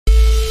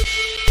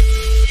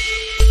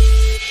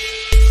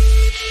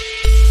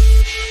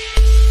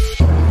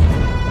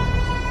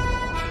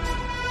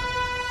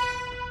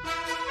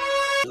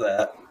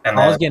And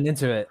I was getting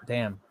into it.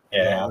 Damn.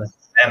 Yeah.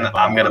 And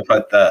I'm gonna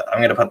put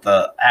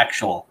the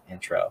actual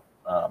intro.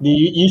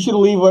 You should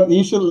leave what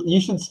you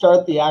should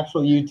start the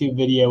actual YouTube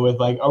video with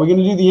like, are we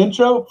gonna do the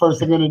intro?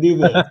 First I'm gonna do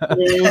this.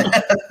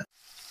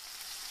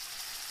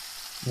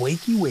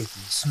 Wakey,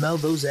 wakey, smell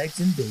those eggs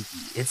and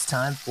bakey. It's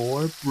time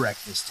for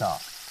Breakfast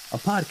Talk, a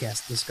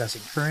podcast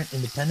discussing current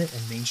independent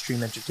and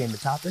mainstream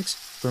entertainment topics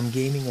from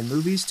gaming and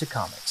movies to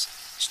comics.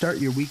 Start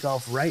your week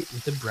off right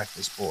with the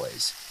Breakfast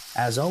Boys.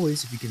 As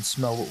always, if you can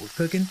smell what we're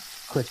cooking,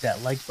 click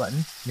that like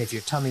button, and if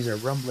your tummies are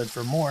rumbling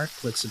for more,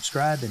 click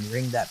subscribe and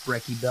ring that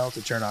brekkie bell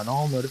to turn on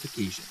all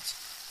notifications.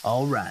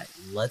 All right,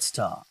 let's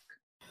talk.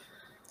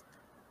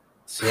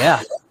 So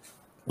yeah.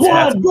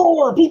 Blood,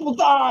 gore, people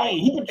die.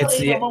 He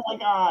betrayed them. Oh my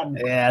god.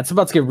 Yeah, it's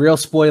about to get real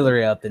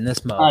spoilery up in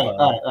this month.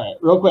 All right.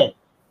 Real quick.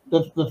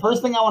 The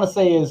first thing I want to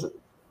say is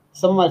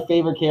some of my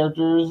favorite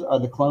characters are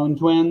the clone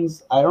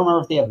twins. I don't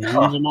remember if they have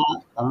names or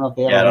not. I don't know if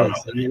they have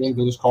anything.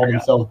 They just call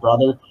themselves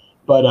brother.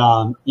 But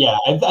yeah,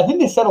 I think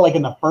they said it like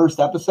in the first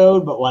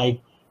episode, but like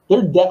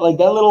they're like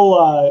that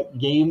little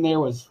game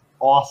there was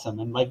awesome.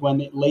 And like when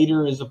it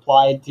later is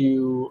applied to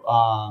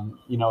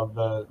you know,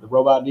 the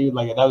robot dude,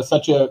 like that was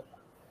such a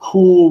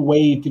cool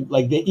way to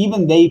like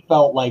they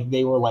felt like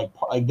they were like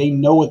they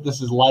know what this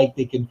is like.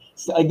 They could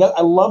like that.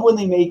 I love when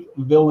they make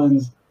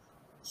villains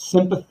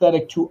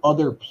sympathetic to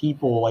other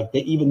people, like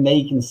they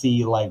can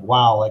see like,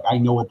 wow, like I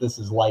know what this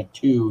is like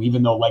too,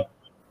 even though like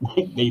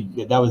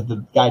that was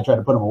the guy trying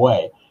to put him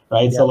away,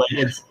 right? Yeah. So like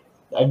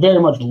I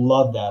very much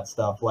love that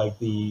stuff, like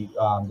the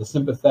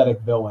sympathetic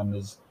villain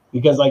is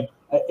because like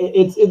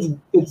it's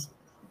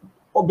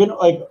been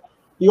like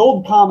the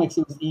old comics,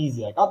 it was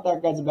easy, like, oh,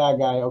 that guy's a bad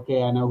guy,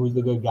 okay, I know who's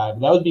the good guy.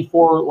 But that was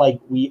before like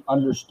we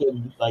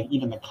understood like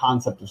even the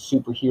concept of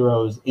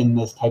superheroes in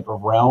this type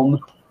of realm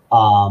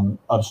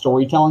of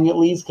storytelling, at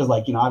least, because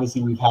like, you know,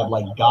 obviously we've had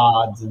like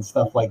gods and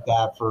stuff like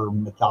that for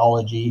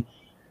mythology,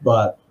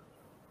 but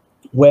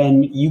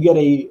when you get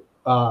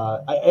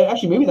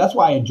actually maybe that's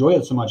why I enjoy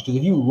it so much, because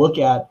if you look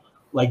at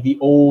like the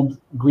old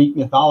Greek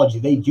mythology,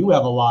 they do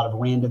have a lot of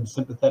random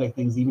sympathetic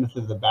things, even if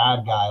they're the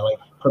bad guy, like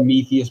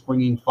Prometheus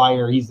bringing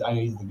fire. I know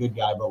he's the good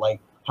guy, but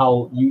like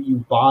how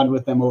you bond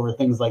with them over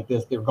things like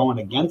this. They're going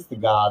against the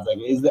gods. Like,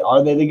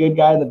 are they the good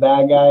guy, the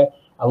bad guy?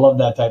 I love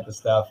that type of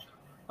stuff.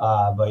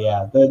 But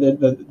yeah,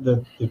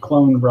 the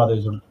clone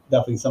brothers are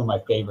definitely some of my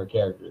favorite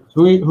characters.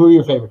 Who are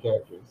your favorite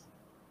characters?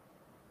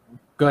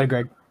 Go ahead,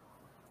 Greg.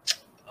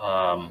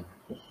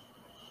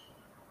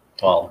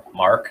 Well,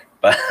 Mark,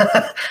 but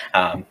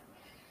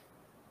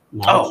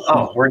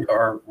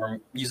we're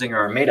using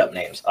our made up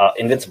names.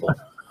 Invincible.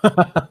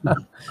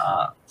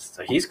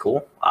 So he's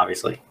cool,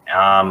 obviously.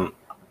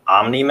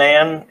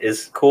 Omni-Man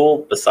is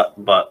cool,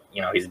 but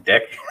you know, he's a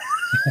dick.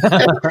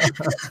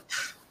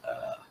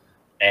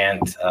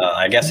 And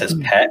I guess his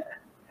pet,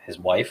 his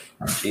wife,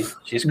 she's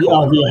cool.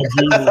 Oh yeah,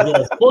 Jesus,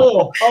 yeah.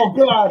 Spoil. Oh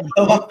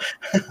god.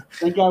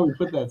 Thank God we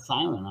put that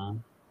silent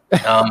on.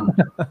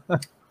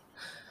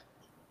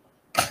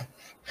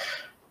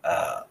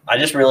 I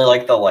just really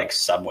like the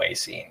subway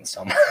scene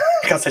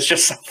because it's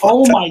just so fun.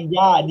 Oh my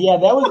god, yeah,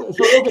 that was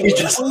so. Okay,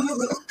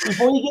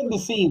 before you get into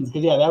scenes,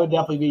 because yeah, that would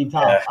definitely be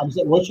tough. Yeah. I'm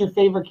saying, what's your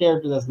favorite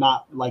character that's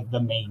not like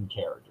the main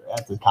character?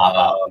 That's a cop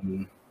out.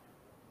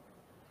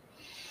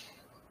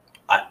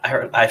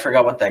 I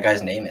forgot what that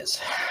guy's name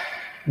is.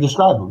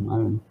 Describe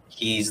him.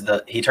 He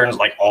turns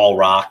like all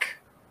rock.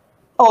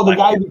 Oh, the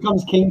guy who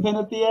becomes Kingpin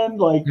at the end,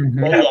 like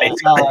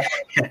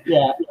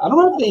yeah. I don't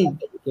know if they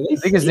I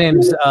think his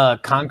name's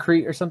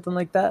Concrete or something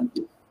like that.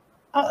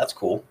 Oh, that's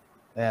cool.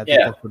 Yeah, I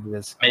think that's what it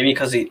is. Maybe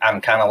because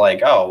I'm kind of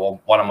like, oh,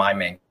 well, one of my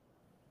main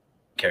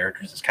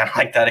characters is kind of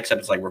like that, except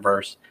it's like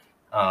reverse.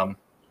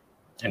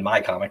 In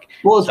my comic.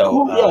 Well, it's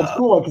cool. Yeah, it's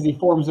cool because he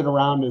forms it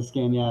around his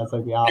skin. Yeah, it's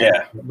like the opposite.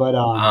 Yeah, but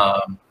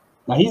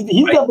now he's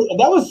definitely,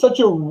 that was such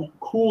a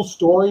cool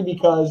story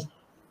because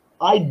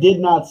I did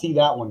not see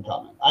that one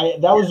coming.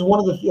 That was one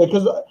of the,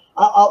 because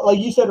like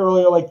you said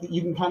earlier, like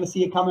you can kind of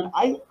see it coming.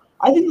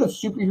 I think that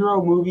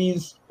superhero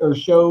movies or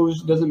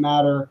shows, doesn't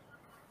matter,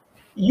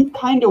 you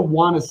kind of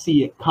want to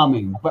see it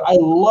coming, but I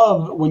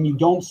love when you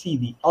don't see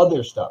the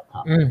other stuff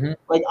coming. Mm-hmm.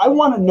 Like I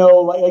want to know,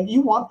 like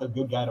you want the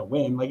good guy to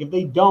win. Like if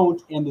they don't,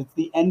 and it's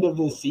the end of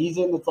the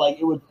season, it's like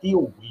it would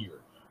feel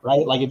weird,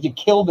 right? Like if you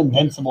killed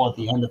Invincible at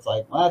the end, it's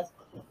like what?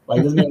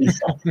 Like doesn't make any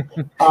sense.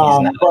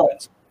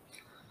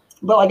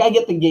 But like I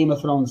get the Game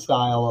of Thrones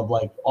style of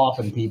like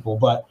offing people,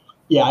 but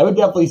yeah, I would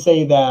definitely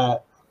say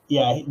that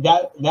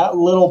that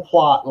little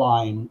plot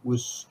line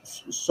was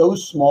so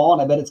small,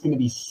 and I bet it's going to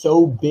be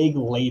so big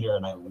later,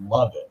 and I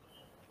love it.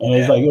 And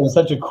it's like it was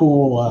such a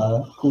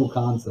cool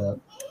concept.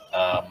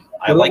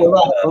 What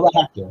about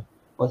Hector?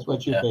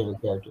 What's your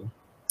favorite character?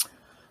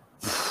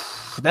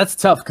 That's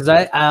tough because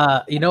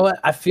I you know what,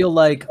 I feel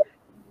like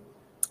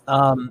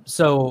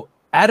so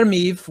Adam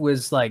Eve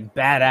was like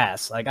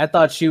badass. Like I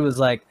thought she was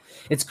like,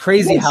 it's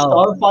crazy how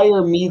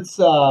Starfire meets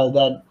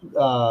that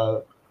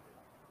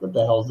what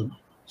the hell is it?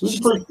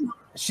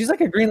 She's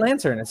like a Green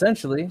Lantern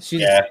essentially.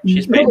 She's but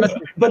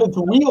it's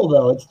real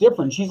though. It's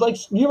different. She's like,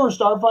 you remember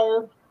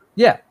Starfire?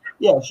 Yeah.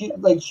 Yeah, she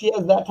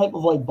has that type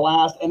of like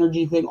blast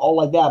energy thing, all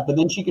like that. But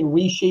then she can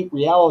reshape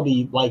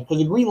reality, like because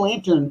the Green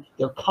Lantern,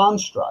 they're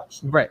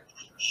constructs. Right.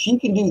 She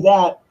can do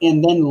that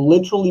and then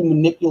literally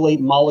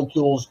manipulate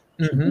molecules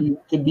to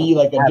be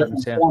like a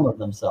different form of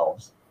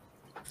themselves.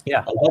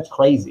 Yeah, like, that's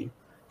crazy.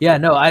 Yeah,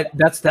 no,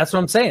 that's what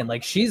I'm saying.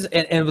 Like she's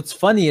and what's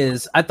funny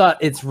is I thought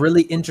it's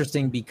really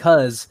interesting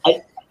because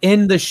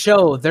in the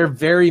show they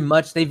very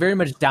much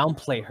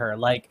downplay her.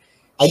 Like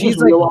I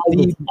just realized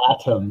it's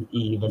Atom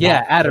Eve.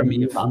 Yeah, Atom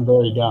Eve. I'm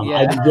very dumb.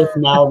 Yeah. I'm just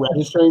now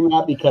registering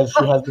that because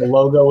she has the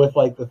logo with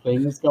like the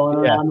things going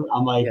around.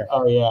 I'm like,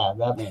 oh yeah,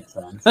 that makes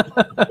sense.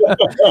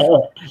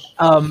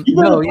 You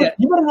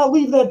better not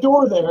leave that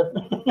door there.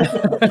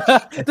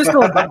 There's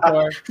still a back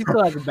door. He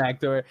still has a back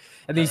door.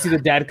 And then you see the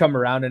dad come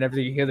around and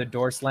everything. You hear the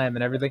door slam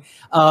and everything.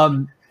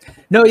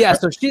 No, yeah.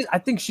 So I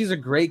think she's a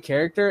great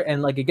character,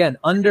 and like again,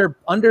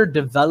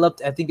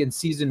 underdeveloped. I think in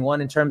season 1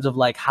 in terms of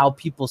like how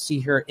people see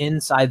her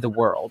inside the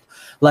world.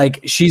 Like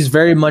she's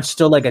very much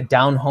still like a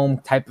down home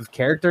type of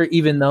character,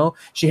 even though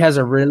she has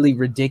a really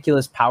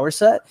ridiculous power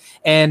set,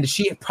 and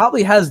she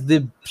probably has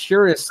the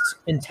purest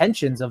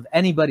intentions of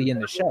anybody in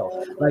the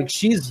show. Like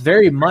she's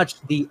very much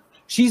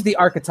she's the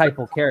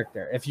archetypal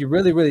character. If you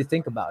really, really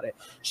think about it,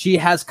 she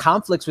has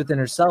conflicts within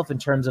herself in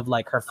terms of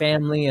like her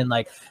family and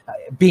like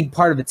being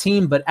part of a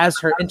team. But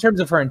in terms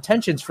of her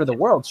intentions for the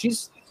world,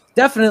 she's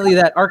definitely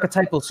that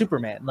archetypal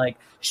Superman. Like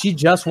she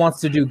just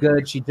wants to do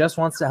good. She just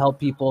wants to help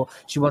people.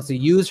 She wants to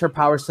use her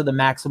powers to the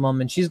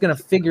maximum, and she's going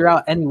to figure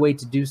out any way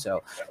to do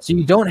so. So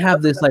you don't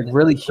have this like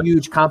really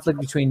huge conflict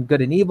between good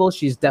and evil.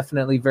 She's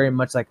definitely very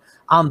much like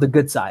on the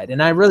good side.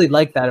 And I really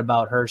like that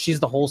about her. She's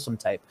the wholesome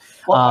type.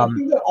 Well, I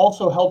think that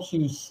also helps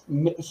you.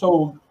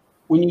 So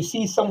when you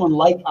see someone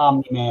like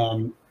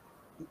Omni-Man,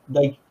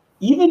 like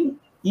even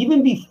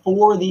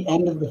before the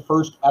end of the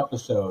first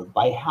episode,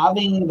 by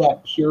having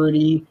that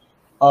purity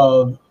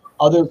of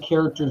other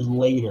characters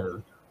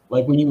later,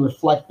 like when you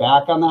reflect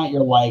back on that,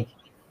 you're like,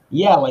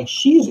 yeah, like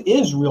she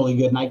is really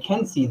good, and I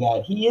can see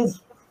that he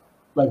is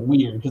like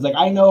weird because like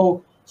I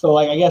know. So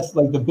like I guess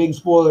like the big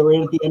spoiler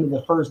right at the end of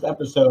the first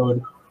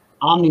episode,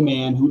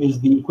 Omni-Man, who is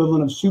the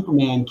equivalent of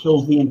Superman,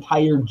 kills the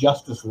entire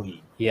Justice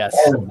League. Yes,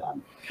 all of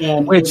them,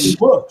 and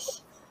it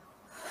looks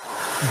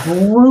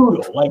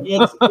brutal. Like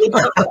it's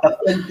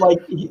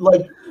like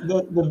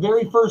the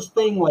very first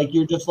thing, like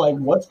you're just like,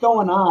 what's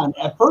going on?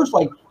 At first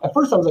I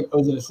was like, oh,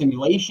 is it a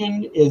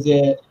simulation? Is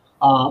it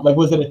like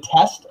was it a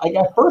test? Like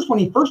at first when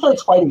he first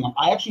starts fighting them,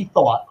 I actually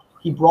thought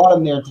he brought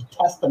them there to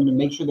test them to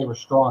make sure they were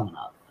strong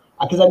enough.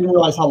 Because I didn't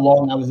realize how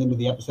long I was into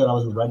the episode. I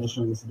wasn't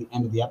registering this at the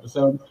end of the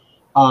episode.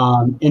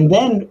 And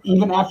then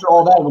even after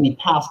all that, when he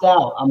passed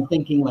out, I'm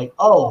thinking like,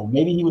 oh,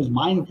 maybe he was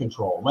mind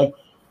controlled. Like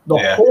the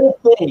whole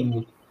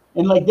thing.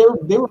 And like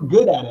they were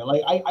good at it.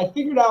 Like I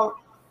figured out,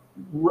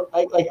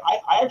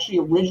 I actually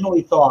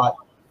originally thought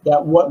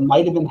that what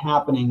might have been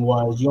happening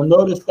was, you'll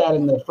notice that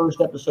in the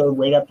first episode,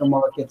 right after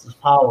Mark gets his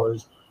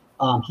powers,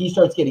 he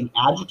starts getting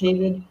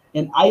agitated.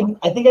 And I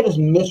think I just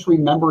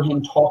misremember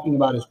him talking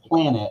about his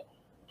planet,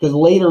 because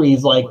later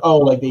he's like, oh,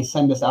 like they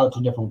send us out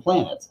to different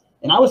planets.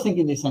 And I was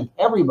thinking they sent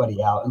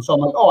everybody out. And so I'm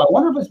like, oh, I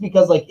wonder if it's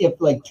because like if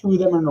like two of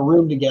them are in a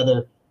room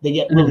together, they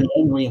get really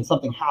angry and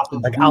something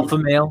happens. Like alpha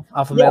male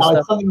like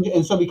stuff.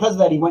 And so because of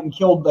that, he went and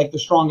killed like the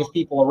strongest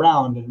people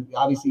around. And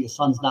obviously his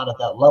son's not at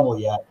that level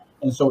yet.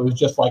 And so it was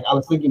just like, I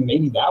was thinking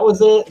maybe that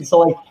was it. And so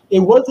like, it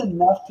wasn't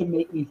enough to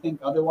make me think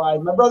otherwise.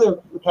 My brother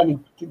kind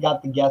of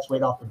got the guess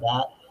right off the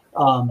bat.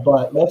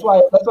 But that's why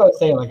I was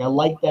saying, like, I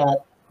like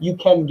that you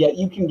can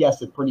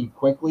guess it pretty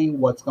quickly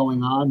what's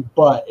going on,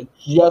 but it's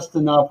just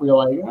enough where you're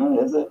like,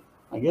 oh, is it?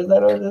 Like, is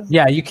that what it is?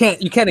 Yeah, you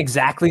can't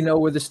exactly know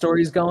where the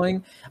story's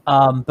going.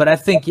 But I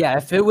think, yeah,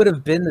 if it would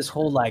have been this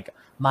whole like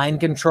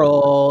mind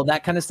control,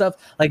 that kind of stuff,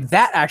 like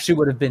that actually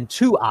would have been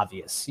too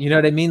obvious. You know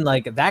what I mean?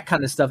 Like that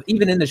kind of stuff,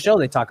 even in the show,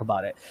 they talk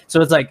about it. So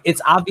it's like,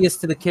 it's obvious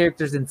to the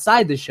characters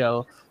inside the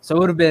show. So it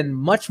would have been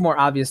much more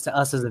obvious to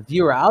us as a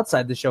viewer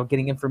outside the show,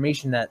 getting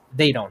information that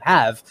they don't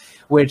have,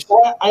 which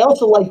I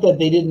also like that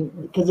they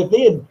didn't, because if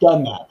they had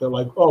done that, they're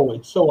like, oh,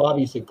 it's so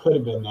obvious it could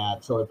have been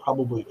that, so it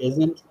probably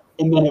isn't.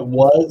 And then it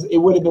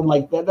would have been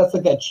like that. That's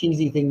like that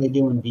cheesy thing they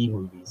do in B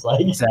movies.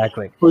 Like,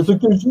 exactly. Where it's like,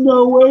 there's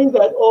no way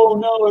that, oh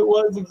no, it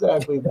was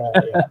exactly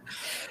that. Yeah.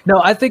 No,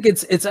 I think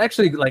it's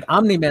actually like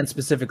Omni-Man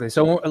specifically.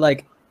 So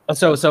like,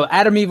 so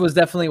Atom Eve was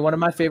definitely one of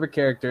my favorite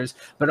characters,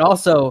 but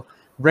also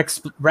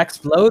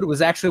Rexplode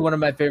was actually one of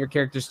my favorite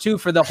characters too,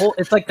 for the whole,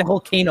 it's like the whole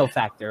Kano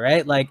factor,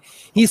 right? Like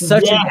he's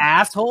such an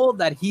asshole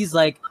that he's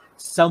like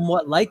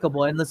somewhat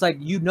likable, and it's like,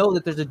 you know,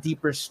 that there's a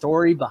deeper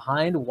story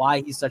behind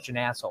why he's such an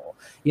asshole,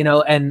 you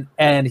know,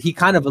 and he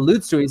kind of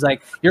alludes to it. He's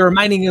like, you're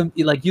reminding him,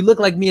 like, you look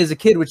like me as a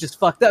kid, which is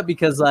fucked up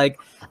because like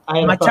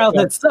my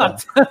childhood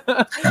sucked.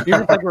 You're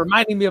just like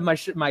reminding me of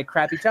my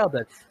crappy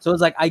childhood. So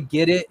it's like, I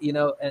get it, you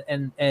know,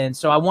 and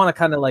so I want to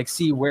kind of like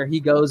see where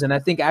he goes. And I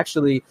think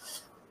actually,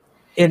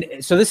 and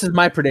so this is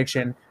my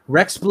prediction,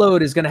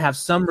 Rexplode is going to have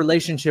some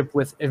relationship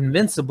with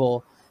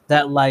Invincible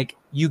that like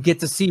you get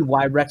to see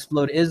why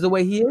Rexplode is the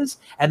way he is.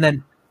 And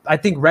then I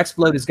think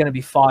Rexplode is going to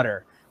be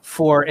fodder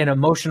for an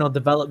emotional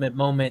development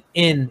moment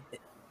in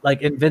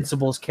like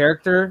Invincible's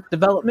character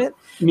development.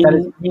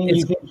 Meaning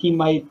you think he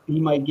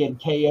might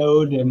get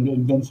KO'd and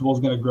Invincible's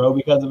going to grow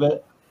because of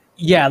it?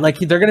 Yeah, like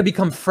they're going to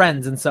become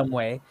friends in some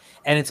way,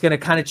 and it's going to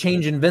kind of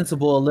change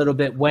Invincible a little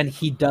bit when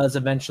he does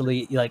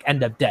eventually like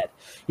end up dead.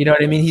 You know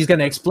what I mean? He's going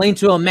to explain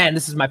to him, man,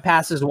 this is my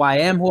past, this is why I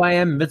am who I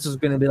am. Invincible's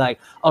going to be like,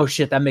 oh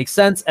shit, that makes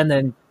sense. And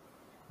then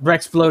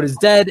Rexplode is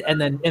dead,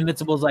 and then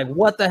Invincible's like,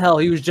 what the hell?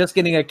 He was just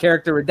getting a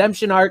character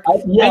redemption arc,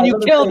 and you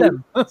killed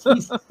him.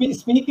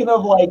 Speaking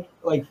of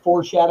like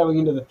foreshadowing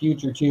into the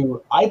future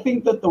too, I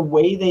think that the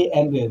way they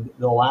ended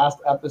the last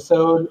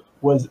episode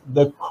was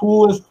the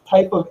coolest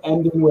type of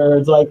ending, where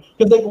it's like,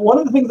 because like one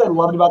of the things I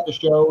loved about the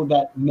show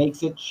that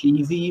makes it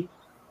cheesy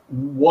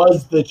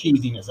was the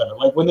cheesiness of it.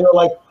 Like when they were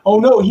like,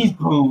 oh no, he's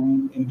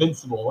boom,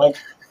 invincible. Like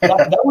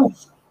that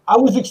was. I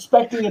was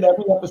expecting it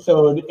every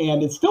episode,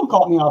 and it still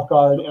caught me off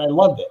guard, and I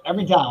loved it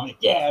every time. Like,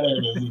 yeah, there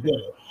it is, he did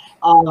it.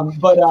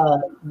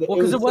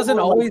 Because it wasn't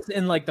always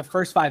in like the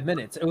first 5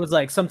 minutes. It was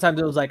like sometimes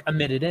it was like a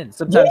minute in,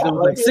 sometimes it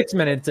was like 6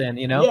 minutes in.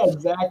 You know? Yeah,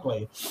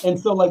 exactly. And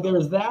so like there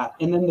was that,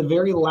 and then the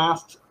very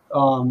last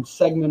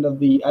segment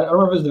of I don't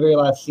remember if it was the very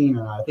last scene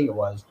or not. I think it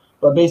was,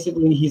 but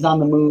basically he's on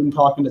the moon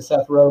talking to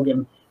Seth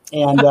Rogen.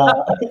 And I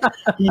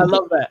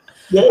love that.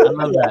 Yeah, I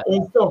love that.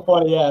 It's so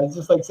funny. Yeah, it's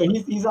just like, so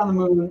he's on the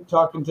moon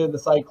talking to the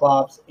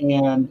Cyclops,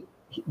 and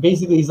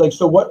basically he's like,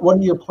 so what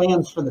are your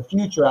plans for the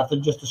future, after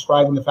just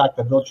describing the fact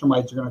that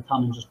Viltrumites are going to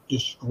come and just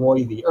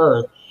destroy the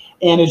Earth?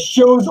 And it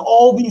shows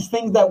all these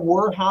things that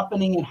were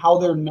happening and how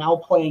they're now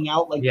playing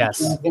out, like the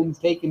Kingpin's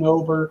taking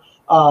over.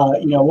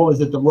 What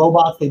was it? The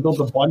robots, they built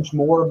a bunch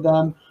more of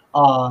them,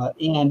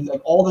 and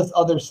like all this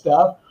other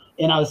stuff.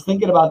 And I was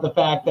thinking about the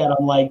fact that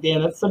I'm like,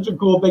 damn, that's such a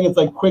cool thing. It's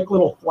like quick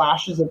little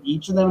flashes of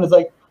each of them. And it's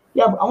like,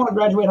 yeah, I want to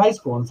graduate high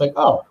school. And it's like,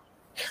 oh,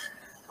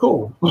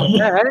 cool.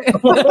 Yeah, right.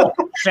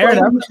 Fair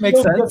enough.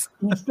 Makes sense.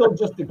 He's still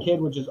just a kid,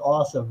 which is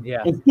awesome.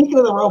 Yeah. And speaking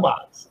of the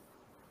robots,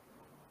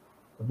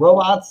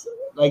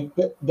 like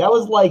that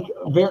was like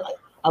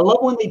I love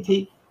when they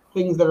take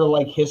things that are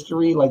like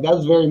history. Like that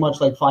was very much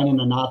like finding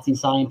a Nazi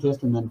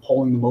scientist and then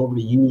pulling them over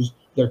to use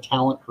their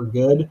talent for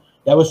good.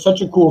 That was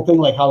such a cool thing.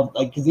 Like how,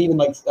 like, because even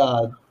like,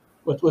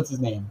 what's his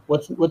name?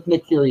 What's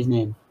Nick Fury's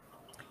name?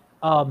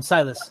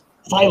 Silas.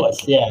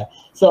 Silas, yeah.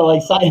 So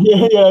like,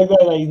 yeah,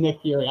 like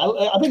Nick Fury.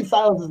 I think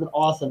Silas is an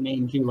awesome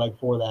name too. Like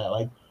for that,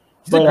 like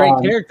he's a great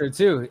character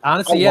too.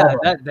 Honestly, yeah.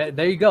 That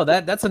there you go.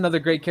 That's another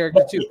great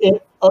character too.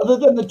 Other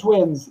than the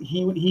twins,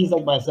 he's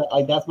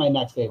like that's my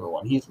next favorite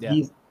one.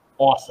 He's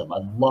awesome. I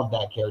love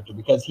that character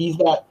because he's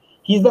that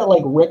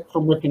like Rick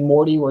from Rick and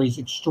Morty, where he's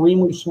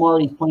extremely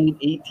smart. He's playing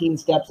 18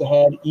 steps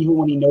ahead, even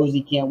when he knows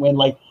he can't win.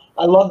 Like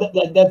I love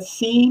that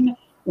scene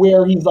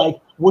where he's like,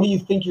 "What do you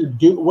think you're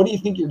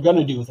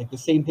gonna do?" It's like the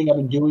same thing I've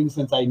been doing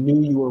since I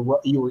knew you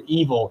were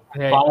evil.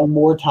 Right. Buy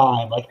more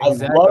time. Like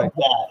exactly. I love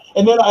that.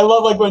 And then I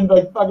love like when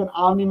like fucking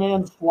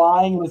Omni-Man's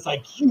flying, and it's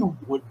like, you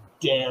would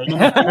dare. And then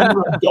the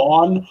Hammer of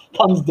Dawn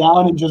comes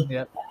down and just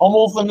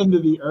pummels them into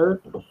the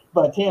earth.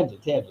 But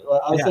tangent.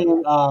 I was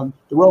saying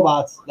the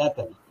robots, that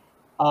thing.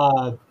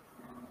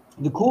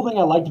 The cool thing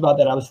I liked about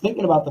that, I was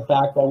thinking about the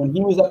fact that when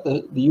he was at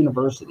the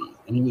university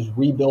and he was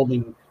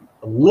rebuilding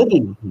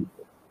living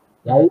people,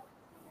 right?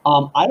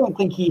 I don't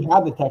think he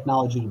had the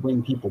technology to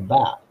bring people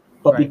back.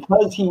 But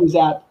because he was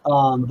at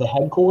the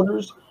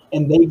headquarters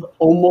and they've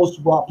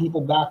almost brought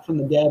people back from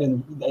the dead,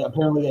 and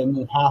apparently in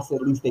the past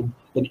at least they've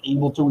been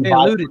able to revive. They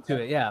alluded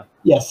to it, yeah.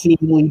 Yeah,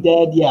 seemingly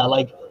dead. Yeah,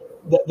 like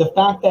the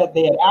fact that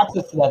they had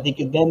access to that, they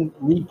could then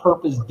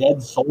repurpose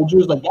dead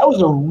soldiers. Like that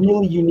was a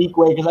really unique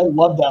way, because I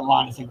love that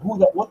line. It's like,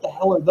 what the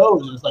hell are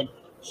those? And it's like,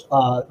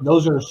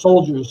 those are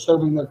soldiers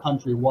serving their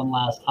country one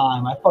last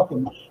time. I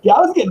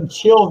was getting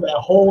chills that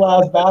whole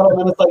ass battle, and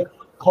then it's like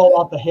called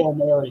out the Hail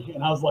Mary,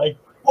 and I was like,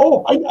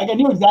 oh, I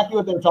knew exactly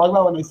what they were talking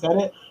about when they said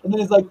it. And then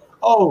it's like,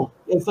 oh,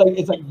 it's like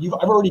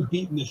I've already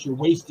beaten this. You're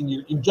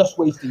just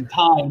wasting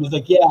time. And it's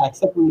like, yeah,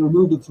 except we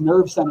removed its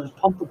nerve centers,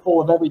 pumped it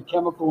full of every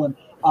chemical and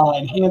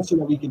enhancer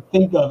that we could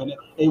think of,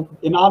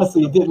 and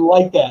honestly, it didn't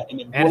like that, and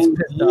it blames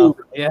you.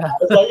 Yeah,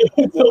 it's like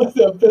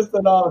it's pissed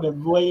it off, and it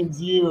blames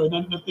you, and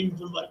then the thing's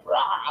just like,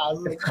 rah.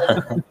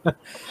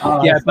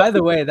 Yeah. By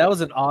the way, that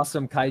was an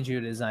awesome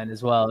kaiju design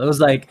as well. It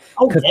was like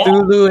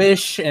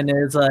Cthulhu-ish, and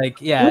it's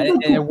like,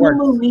 it worked.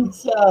 Cthulhu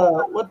meets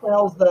what the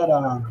hell's that?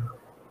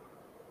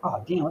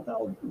 Oh damn, what the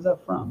hell is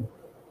that from?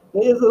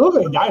 It looks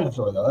like a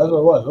dinosaur though. That's what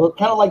it was.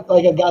 Kind of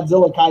like a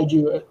Godzilla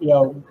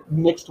kaiju,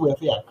 mixed with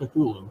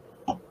Cthulhu.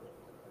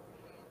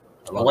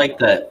 I like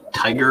the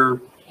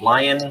tiger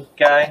lion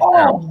guy.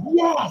 Oh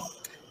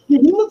yes, he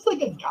looks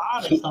like a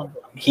god or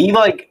something.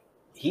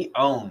 He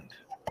owned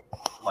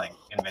like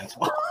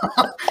Invincible,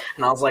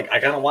 and I was like, I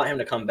kind of want him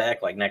to come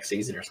back like next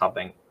season or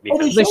something.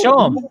 Because they show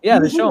him. Yeah,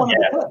 they show him.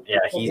 Yeah,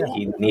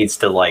 he needs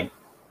to like.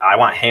 I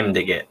want him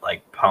to get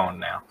like pwned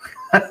now.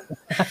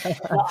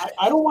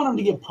 I don't want him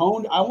to get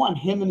pwned. I want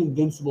him and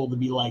Invincible to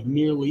be like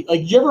nearly like.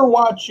 Did you ever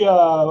watch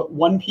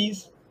One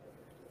Piece?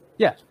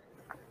 Yeah.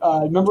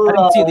 Remember? I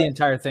didn't see the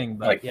entire thing,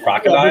 but like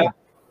Crocodile.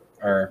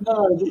 Or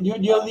No, you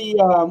know the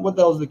what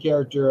the hell's the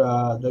character?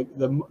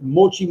 The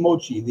Mochi,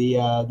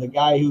 the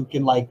guy who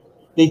can like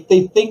they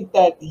think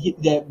that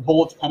that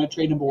bullets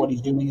penetrate him, but what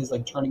he's doing is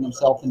like turning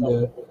himself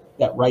into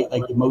that like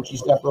the Mochi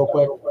step real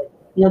quick.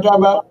 You know what I'm talking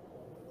about?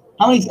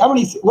 How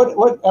many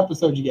what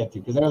episode did you get to?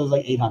 Because I know there's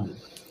like 800.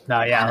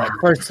 No, yeah,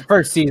 like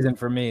first season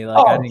for me.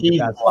 Like I think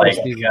that's like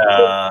first season.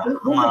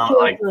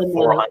 like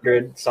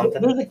 400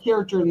 something. There's a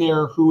character in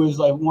there who is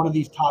like one of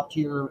these top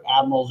tier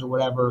admirals or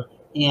whatever,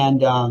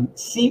 and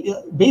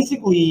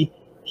basically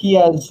he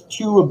has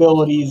two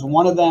abilities.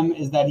 One of them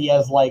is that he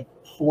has like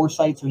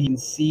foresight, so he can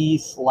see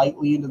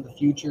slightly into the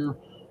future,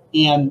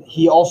 and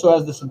he also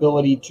has this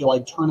ability to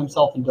like turn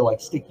himself into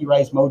like sticky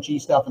rice mochi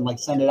stuff and like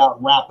send it out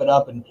and wrap it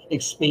up and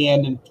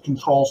expand and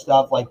control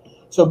stuff like.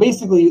 So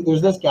basically,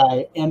 there's this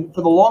guy, and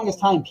for the longest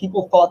time,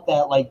 people thought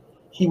that like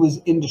he was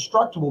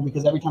indestructible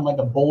because every time like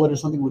a bullet or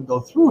something would go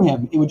through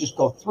him, it would just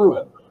go through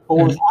him. But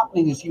what was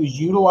happening is he was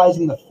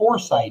utilizing the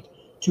foresight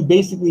to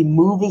basically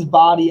move his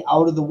body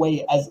out of the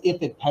way as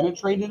if it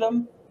penetrated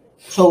him.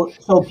 So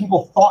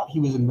people thought he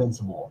was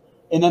invincible.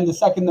 And then the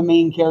second the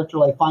main character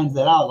like finds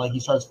that out, like he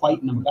starts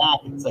fighting him back,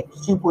 and it's like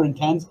super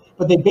intense.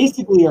 But they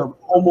basically are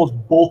almost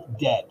both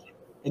dead.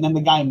 And then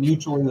the guy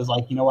mutually was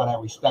like, you know what, I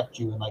respect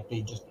you, and like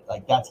they just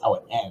like that's how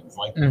it ends.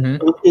 Like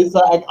it's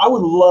like I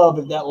would love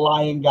if that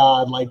Lion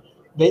God like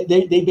they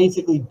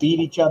basically beat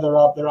each other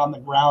up. They're on the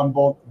ground,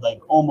 both like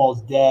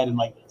almost dead, and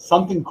like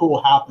something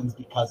cool happens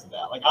because of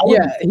that. Like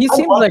he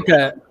seems like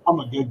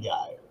I'm a good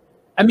guy.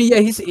 I mean,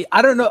 yeah,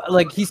 I don't know,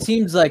 like he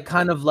seems like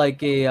kind of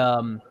like a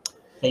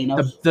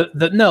Thanos?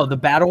 the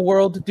Battle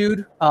World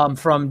dude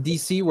from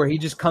DC, where he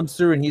just comes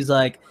through and he's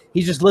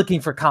just looking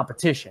for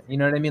competition. You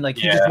know what I mean? Like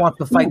he just wants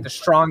to fight the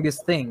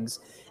strongest things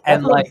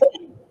and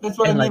that's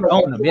what I mean.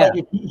 own them. Yeah,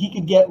 like he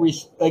could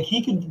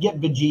get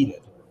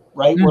Vegeta,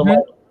 right? Where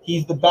like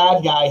he's the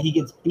bad guy, he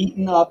gets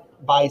beaten up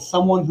by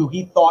someone who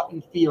he thought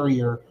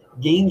inferior,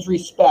 gains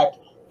respect,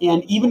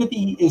 and even if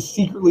he is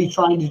secretly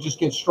trying to just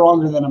get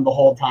stronger than him the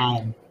whole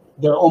time,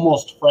 they're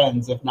almost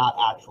friends, if not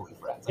actually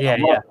friends. Like,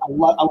 I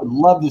would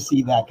love to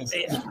see that because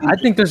I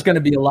think there's going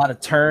to be a lot of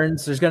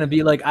turns. There's going to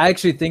be like I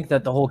actually think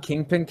that the whole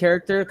Kingpin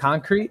character,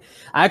 Concrete,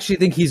 I actually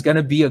think he's going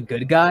to be a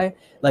good guy.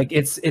 Like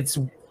it's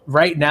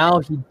right now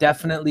he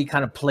definitely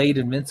kind of played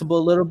Invincible a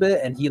little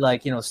bit, and he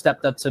like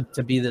stepped up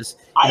to be this.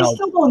 I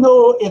still don't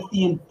know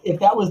if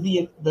that was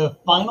the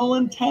final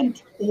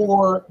intent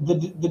or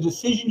the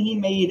decision he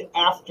made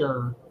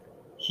after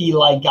he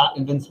like got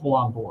Invincible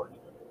on board.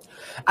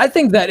 I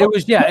think that it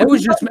was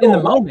just in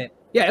the moment.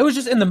 Yeah, it was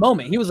just in the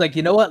moment. He was like,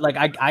 you know what? Like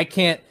I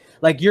can't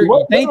like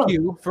thank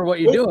you for what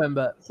you're doing,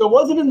 but so it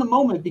wasn't in the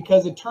moment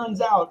because it turns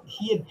out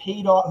he had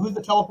paid off. Who's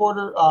the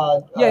teleporter?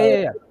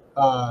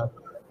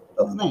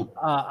 What's his name?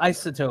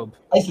 Isotope.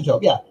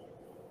 Isotope, yeah.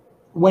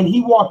 When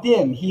he walked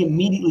in, he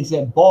immediately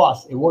said,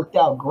 "Boss, it worked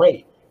out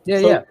great."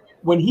 Yeah.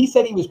 When he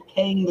said he was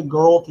paying the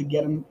girl to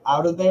get him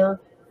out of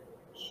there,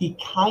 he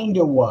kind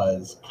of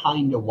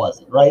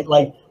wasn't, right?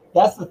 Like.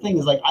 That's the thing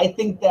is like I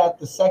think that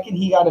the second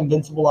he got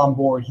Invincible on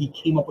board, he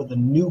came up with a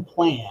new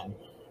plan,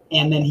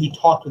 and then he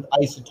talked with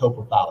Isotope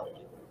about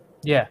it.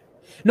 Yeah.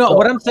 No,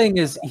 what I'm saying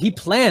is he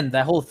planned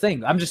that whole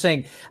thing. I'm just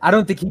saying I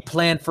don't think he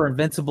planned for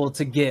Invincible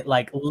to get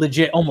like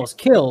legit almost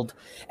killed,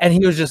 and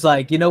he was just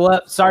like, you know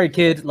what? Sorry,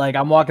 kid. Like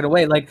I'm walking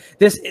away. Like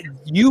this,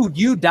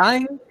 you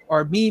dying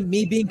or me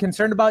being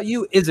concerned about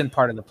you isn't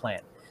part of the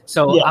plan.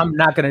 So I'm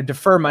not going to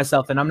defer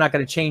myself and I'm not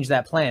going to change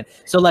that plan.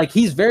 So like,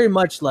 he's very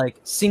much like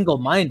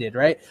single-minded,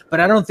 right? But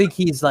I don't think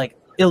he's like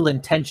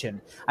ill-intentioned.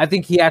 I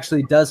think he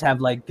actually does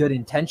have like good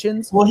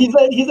intentions. Well, he's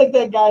like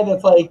that guy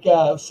that's like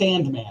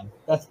Sandman.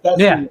 That's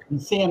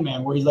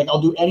Sandman, where he's like,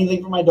 I'll do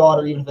anything for my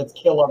daughter, even if it's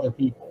kill other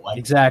people. Like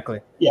exactly.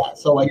 Yeah.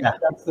 So like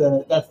that's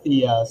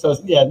the so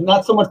yeah,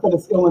 not so much that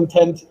it's ill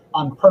intent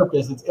on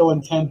purpose, it's ill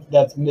intent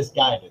that's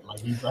misguided. Like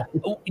he's like,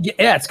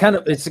 yeah,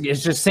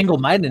 it's just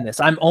single-mindedness.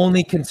 I'm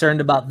only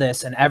concerned about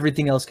this, and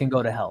everything else can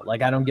go to hell.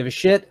 Like I don't give a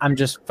shit. I'm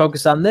just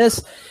focused on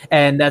this,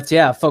 and that's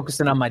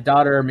focusing on my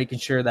daughter, making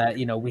sure that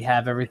we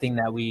have everything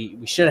that we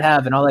should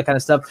have, and all that kind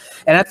of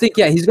stuff. And I think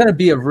he's going to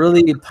be a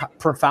really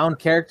profound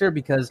character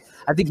because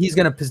I think he's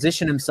going to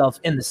position himself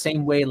in the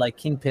same way like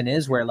Kingpin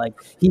is, where like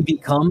he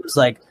becomes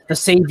like the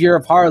savior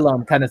of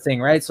Harlem kind of thing,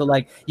 right? So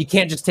like you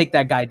can't just take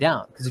that guy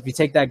down, because if you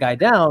take that guy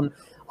down,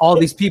 all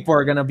these people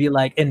are going to be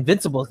like,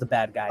 Invincible is the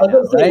bad guy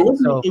now, right?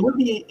 It would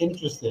be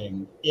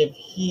interesting if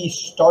he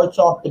starts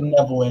off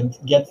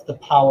benevolent, gets the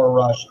power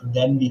rush,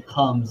 then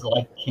becomes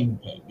like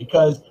Kingpin,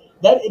 because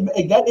that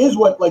is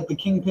what like the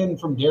Kingpin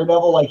from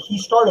Daredevil, like he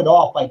started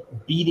off by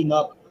beating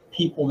up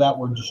people that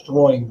were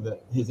destroying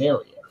his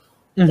area.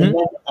 And then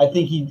I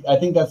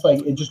think that's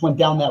like it just went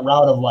down that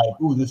route of like,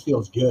 ooh, this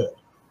feels good.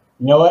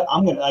 You know what?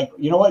 I'm gonna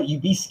you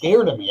be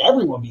scared of me.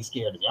 Everyone be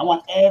scared of me. I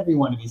want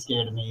everyone to be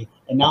scared of me.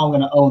 And now I'm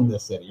gonna own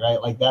this city,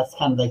 right? Like that's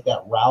kind of like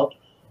that route.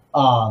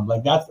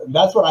 Like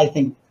that's what I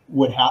think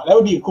would happen. That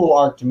would be a cool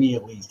arc to me,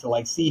 at least, to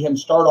like see him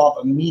start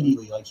off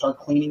immediately, like start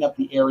cleaning up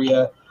the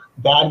area.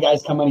 Bad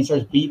guys come in, he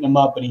starts beating them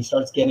up, and he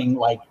starts getting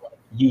like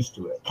used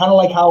to it. Kind of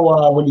like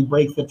how when he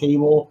breaks the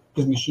table,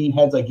 because Machine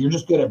Head's like, you're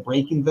just good at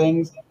breaking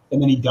things,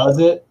 and then he does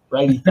it,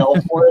 right? He fell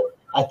for it.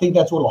 I think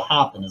that's what'll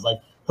happen. Is like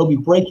he'll be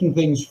breaking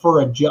things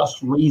for a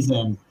just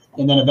reason,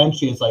 and then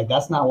eventually it's like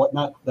that's not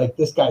like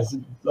this guy's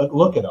like,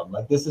 look at him,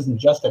 like this isn't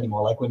just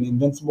anymore. Like when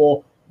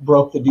Invincible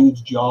broke the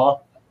dude's jaw,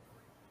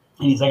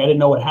 and he's like, I didn't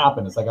know what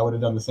happened. It's like I would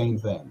have done the same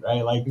thing,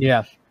 right? Like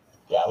yeah,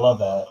 I love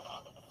that.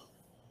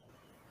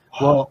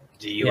 Well,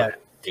 do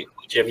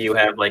each of you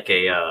have like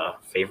a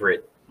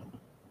favorite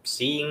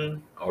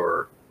scene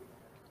or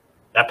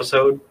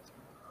episode?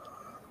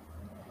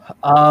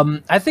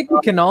 I think we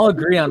can all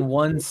agree on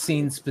one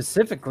scene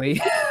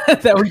specifically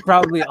that we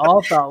probably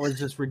all thought was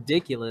just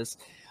ridiculous.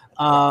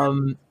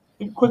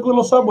 Quick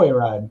little subway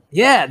ride.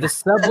 Yeah, the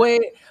subway,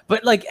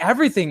 but like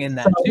everything in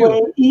that Subway,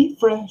 too. Eat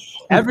fresh.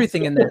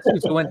 Everything in that too.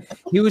 So when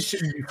he was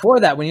before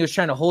that, when he was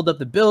trying to hold up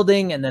the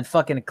building and then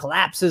fucking it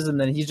collapses and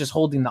then he's just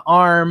holding the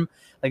arm,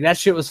 like that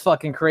shit was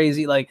fucking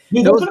crazy. Like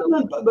when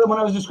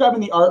I was describing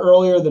the art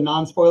earlier, the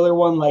non-spoiler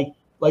one, like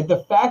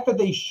the fact that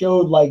they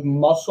showed like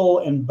muscle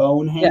and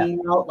bone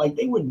hanging out, like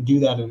they wouldn't do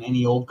that in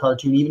any old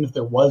cartoon, even if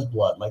there was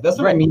blood. Like that's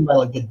what I mean by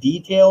like the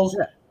details.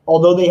 Yeah.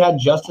 Although they had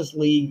Justice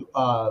League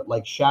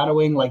like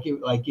shadowing, like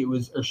it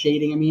was, or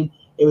shading. I mean,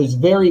 it was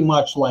very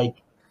much like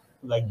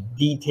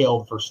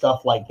detailed for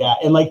stuff like that.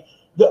 And like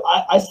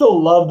I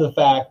still love the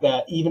fact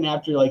that even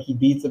after like he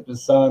beats up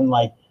his son,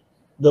 like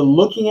the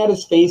looking at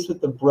his face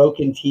with the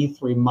broken teeth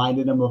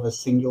reminded him of a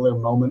singular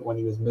moment when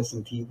he was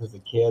missing teeth as a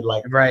kid.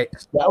 Like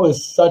that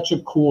was such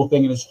a cool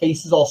thing. And his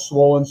face is all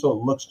swollen, so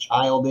it looks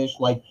childish.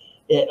 Like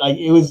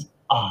it was.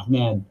 Oh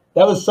man,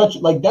 that was such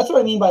like that's what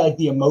I mean by like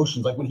the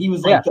emotions. Like when he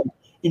was like.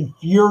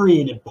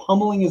 Infuriated,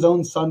 pummeling his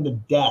own son to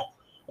death,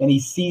 and he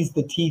sees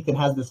the teeth and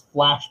has this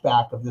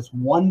flashback of this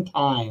one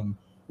time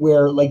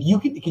where like you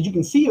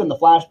can see it in the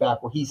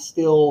flashback where he's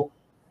still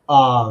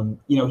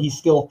he's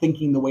still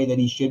thinking the way that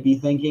he should be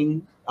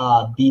thinking,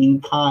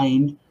 being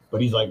kind,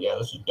 but he's like, yeah,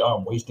 this is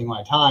dumb, wasting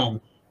my time.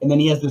 And then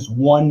he has this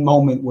one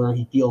moment where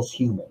he feels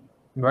human,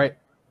 right?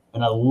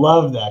 And I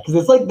love that because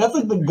it's like that's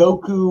like the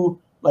Goku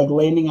like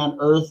landing on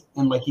Earth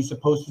and like he's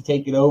supposed to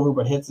take it over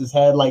but hits his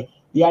head. Like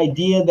the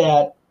idea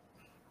that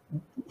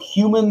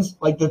humans,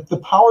 like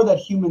the power that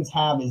humans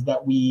have is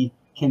that we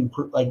can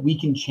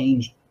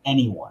change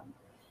anyone.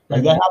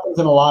 Like that happens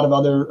in a lot of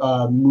other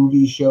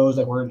movie shows,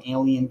 like where an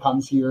alien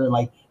comes here and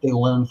like they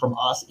learn from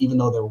us, even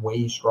though they're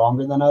way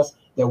stronger than us,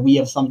 that we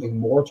have something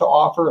more to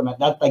offer. And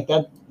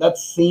that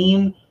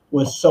scene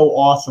was so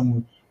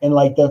awesome. And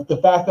like the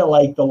fact that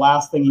like the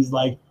last thing he's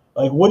like,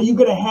 what are you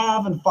gonna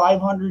have in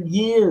 500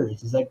 years?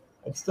 He's like,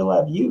 I'd still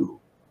have you.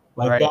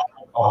 Like that.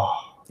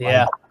 Oh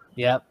yeah,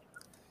 yeah.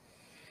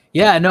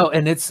 Yeah, no,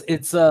 and it's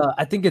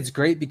I think it's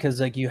great because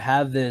like you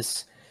have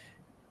this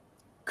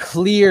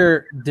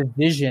clear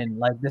division,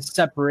 like this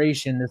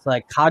separation, this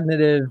like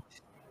cognitive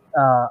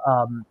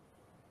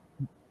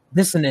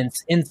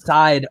dissonance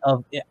inside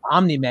of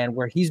Omni-Man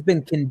where he's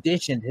been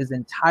conditioned his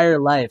entire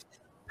life,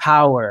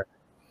 power,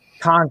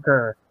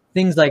 conquer,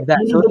 things like that.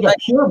 So like a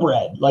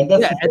purebred, like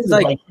that's it's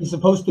like he's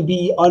supposed to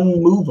be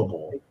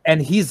unmovable. And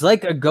he's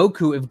like a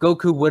Goku if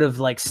Goku would have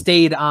like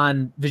stayed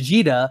on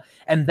Vegeta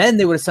and then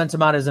they would have sent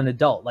him out as an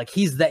adult. Like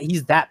he's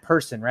that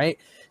person, right?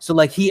 So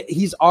like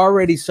he's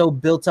already so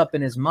built up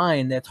in his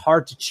mind that it's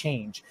hard to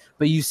change.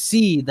 But you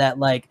see that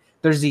like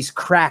there's these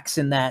cracks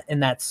in that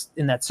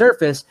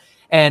surface.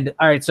 And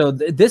all right, so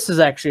this is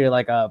actually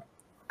like a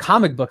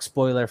comic book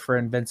spoiler for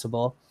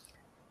Invincible.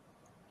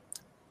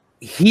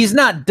 He's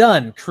not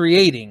done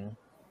creating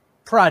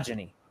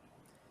progeny.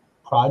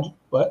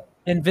 What?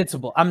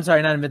 Invincible. I'm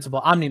sorry, not Invincible.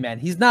 Omni-Man.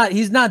 He's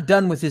not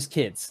done with his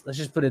kids. Let's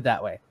just put it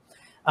that way.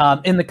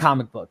 In the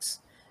comic books.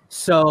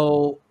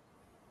 So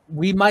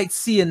we might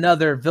see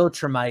another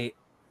Viltrumite,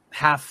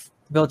 half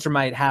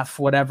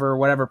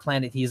whatever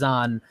planet he's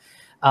on,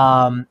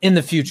 in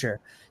the future.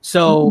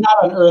 So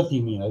not on Earth,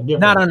 you mean?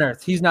 Not on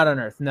Earth. He's not on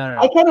Earth. No.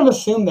 I kind of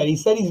assumed that. He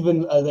said he's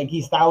been like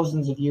he's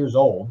thousands of years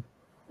old,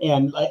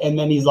 and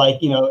then he's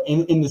like,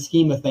 in the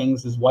scheme of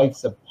things, his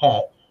wife's a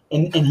pet,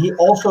 and he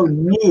also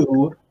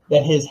knew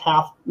that his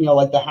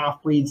the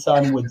half-breed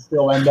son would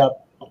still end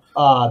up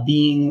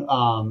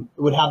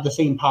would have the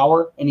same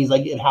power. And he's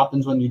like, it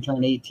happens when you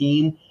turn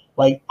 18.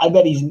 Like, I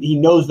bet he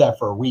knows that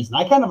for a reason.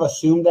 I kind of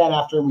assumed that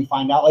after we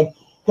find out, like,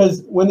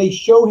 because when they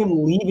show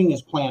him leaving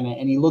his planet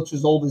and he looks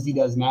as old as he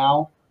does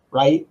now,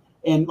 right?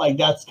 And like,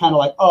 that's kind of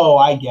like, oh,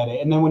 I get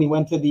it. And then when he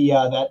went to the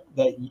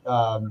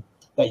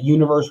that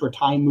universe where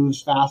time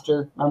moves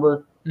faster,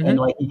 remember? Mm-hmm. And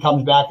like, he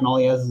comes back and all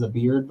he has is a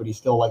beard, but he's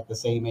still like the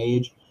same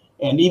age.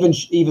 And even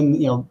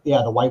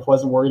the wife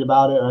wasn't worried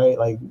about it, right?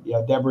 Like,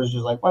 Deborah's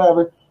just like,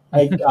 whatever.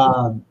 Like,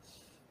 so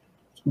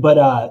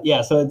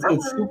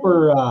it's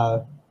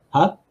super,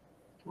 huh?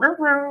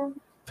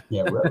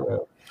 Yeah,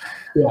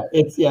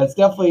 it's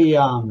definitely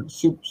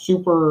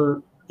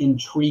super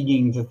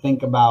intriguing to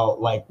think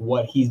about like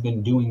what he's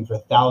been doing for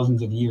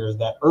thousands of years.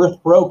 That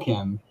Earth broke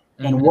him,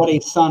 and what a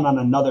son on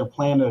another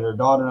planet or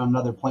daughter on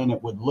another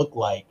planet would look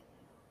like.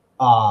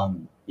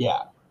 So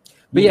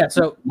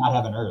not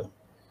having Earth.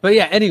 But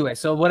yeah, anyway,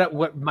 so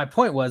what my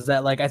point was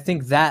that like I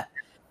think that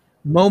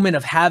moment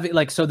of having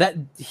like so that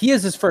he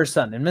is his first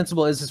son.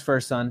 Invincible is his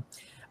first son.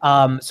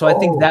 So I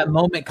think that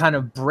moment kind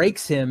of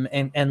breaks him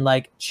and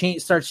like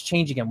starts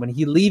changing him. When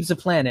he leaves the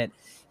planet,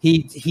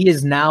 he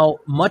is now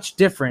much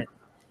different,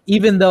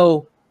 even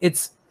though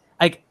it's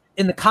like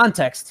in the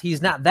context,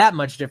 he's not that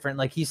much different.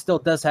 Like he still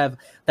does have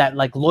that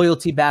like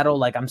loyalty battle.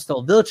 Like I'm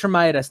still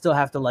Viltrumite. I still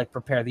have to like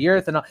prepare the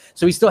earth and all.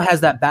 So he still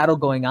has that battle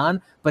going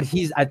on, but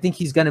I think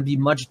he's going to be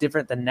much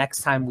different the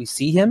next time we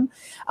see him.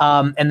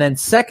 And then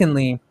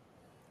secondly,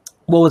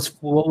 what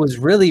was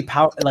really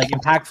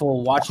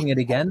impactful watching it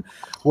again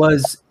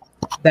was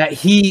that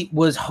he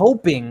was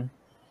hoping,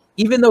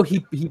 even though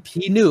he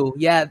knew,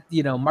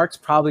 Mark's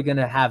probably going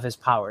to have his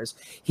powers.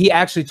 He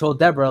actually told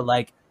Deborah,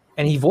 like,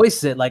 and he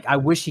voiced it like, I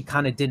wish he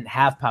kind of didn't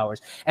have powers.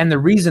 And the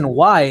reason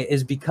why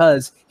is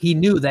because he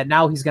knew that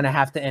now he's going to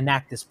have to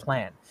enact this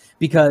plan,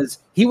 because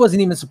he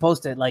wasn't even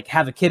supposed to like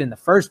have a kid in the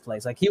first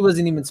place. Like he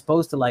wasn't even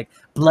supposed to like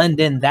blend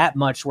in that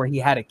much where he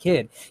had a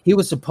kid. He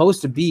was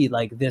supposed to be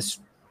like this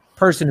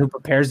person who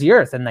prepares the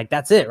earth, and like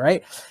that's it,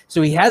 right?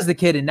 So he has the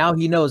kid, and now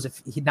he knows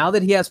now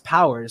that he has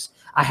powers,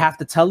 I have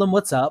to tell him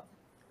what's up,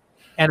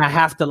 and I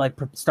have to like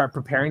start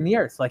preparing the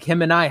earth. Like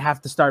him and I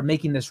have to start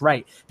making this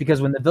right,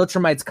 because when the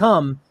Viltrumites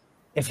come,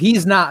 if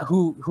he's not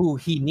who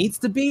he needs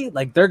to be,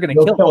 like they're gonna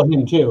kill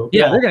him too.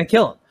 Yeah, they're gonna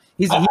kill him.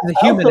 He's a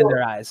human in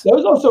their eyes. That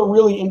was also a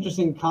really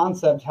interesting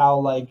concept, how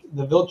like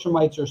the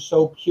Viltrumites are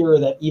so pure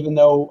that even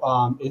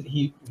though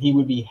he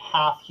would be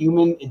half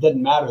human, it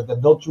doesn't matter. The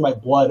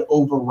Viltrumite blood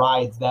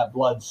overrides that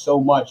blood so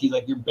much. He's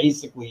like, you're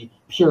basically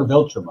pure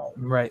Viltrumite.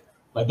 Right.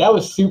 Like that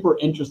was super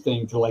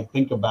interesting to like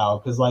think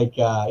about, because like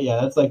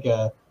that's like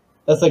the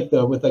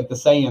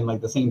Saiyan,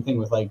 like the same thing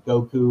with like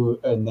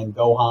Goku and then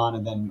Gohan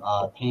and then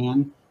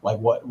Pan, like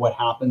what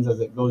happens as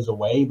it goes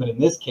away. But in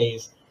this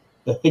case,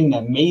 the thing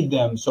that made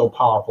them so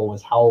powerful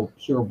was how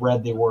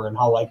purebred they were, and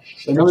how like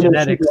remember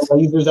genetics, the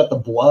lasers at the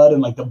blood,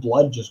 and like the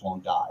blood just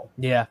won't die.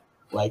 Yeah.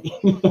 Like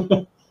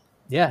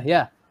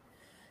yeah.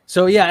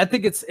 So yeah, I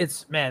think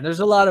it's man, there's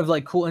a lot of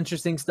like cool,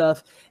 interesting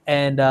stuff.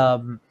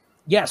 And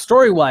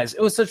story wise,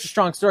 it was such a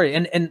strong story.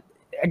 And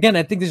again,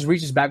 I think this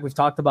reaches back. We've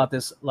talked about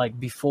this like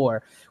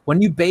before.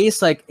 When you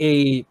base like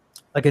a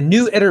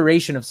new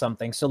iteration of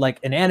something, so like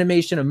an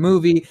animation, a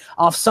movie,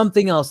 off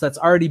something else that's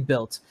already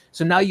built.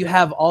 So now you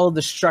have all of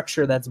the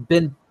structure that's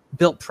been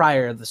built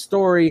prior, the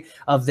story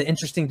of the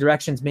interesting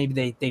directions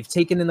maybe they've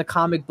taken in the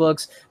comic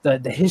books, the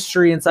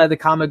history inside the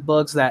comic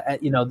books that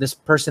this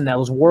person that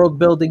was world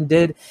building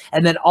did,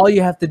 and then all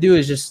you have to do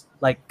is just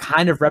like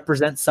kind of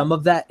represent some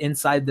of that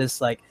inside this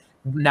like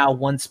now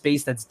one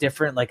space that's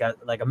different, like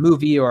a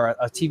movie or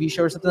a TV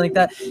show or something like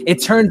that.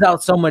 It turns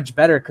out so much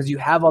better because you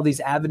have all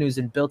these avenues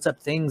and built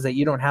up things that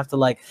you don't have to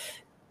like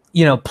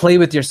play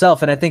with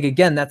yourself. And I think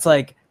again, that's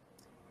like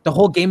the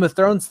whole Game of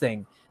Thrones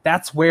thing.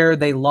 That's where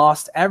they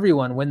lost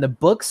everyone when the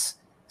books,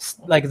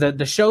 like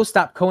the show,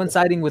 stopped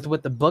coinciding with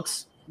what the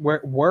books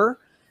were.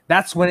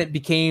 That's when it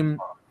became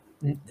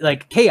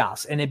like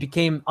chaos, and it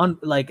became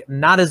like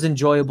not as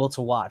enjoyable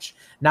to watch,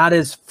 not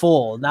as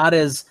full, not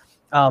as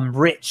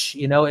rich.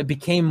 It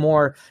became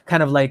more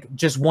kind of like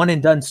just one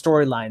and done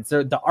storylines.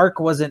 The arc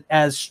wasn't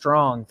as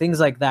strong, things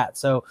like that.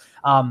 So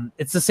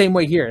it's the same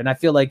way here, and I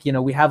feel like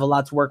we have a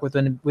lot to work with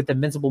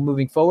Invincible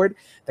moving forward.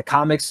 The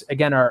comics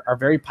again are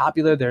very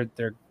popular.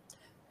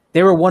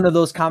 They were one of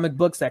those comic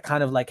books that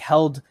kind of like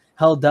held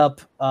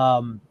up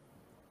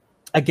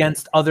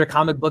against other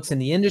comic books in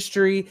the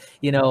industry,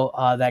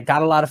 that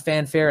got a lot of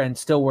fanfare and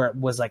still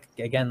was like,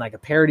 again, like a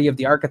parody of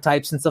the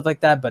archetypes and stuff like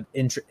that, but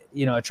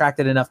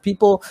attracted enough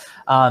people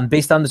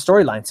based on the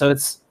storyline. So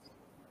it's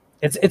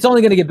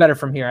only going to get better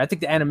from here. I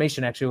think the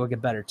animation actually will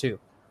get better too,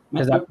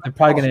 because they're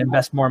probably going to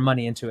invest more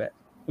money into it.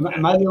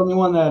 Am I the only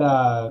one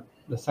that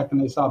the second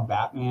they saw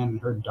Batman and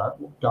heard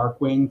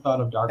Darkwing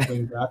thought of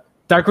Darkwing Duck?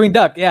 Darkwing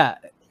Duck, yeah.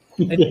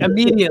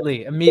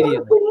 Immediately.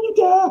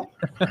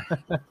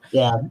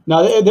 Yeah.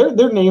 No,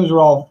 their names were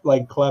all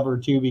like clever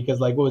too, because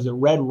like what was it,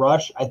 Red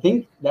Rush? I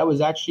think that was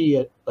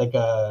actually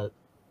a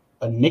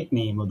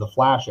nickname of the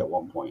Flash at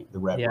one point, the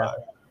Red Rush.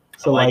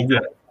 So like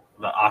the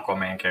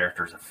Aquaman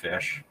character's a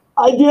fish.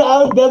 I do.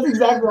 That's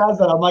exactly what I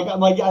said. I'm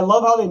like, I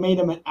love how they made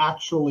him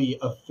actually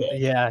a fish.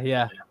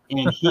 Yeah.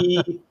 And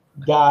he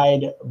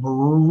died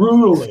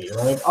brutally.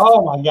 Like,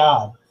 oh my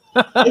god.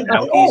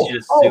 He's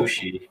just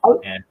sushi.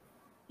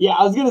 Yeah,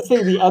 I was gonna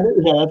say the other.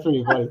 Yeah, that's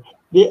pretty funny.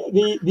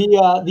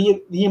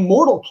 The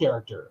immortal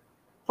character.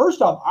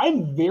 First off,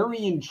 I'm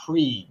very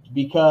intrigued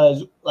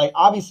because, like,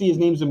 obviously his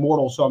name's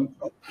Immortal, so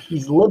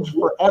he's lived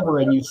forever,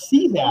 and you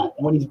see that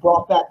when he's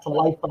brought back to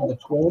life by the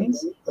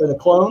twins or the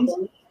clones,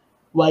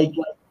 like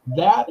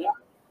that.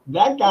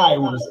 That guy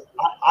was.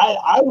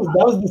 I was.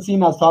 That was the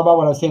scene I was talking about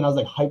when I was saying I was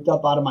like hyped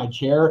up out of my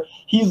chair.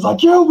 He's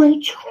like, "Yo, we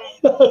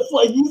trained us."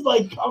 Like he's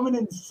like coming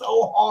in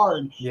so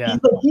hard. Yeah.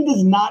 He's like, he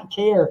does not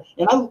care.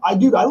 And I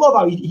love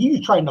how he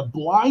was trying to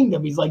blind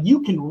him. He's like,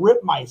 "You can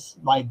rip my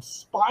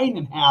spine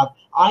in half.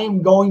 I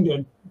am going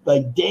to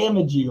like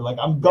damage you. Like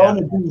I'm going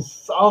to do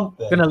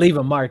something. Gonna leave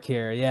a mark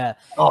here." Yeah.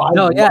 Oh,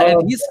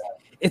 and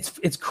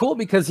it's cool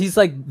because he's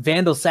like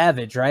Vandal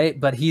Savage, right?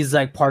 But he's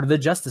like part of the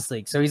Justice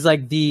League. So he's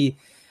like the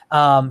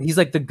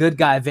good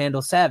guy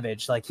Vandal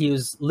Savage. Like he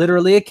was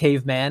literally a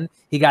caveman.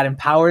 He got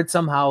empowered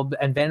somehow,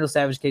 and Vandal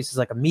Savage case is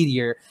like a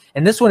meteor.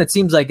 And this one, it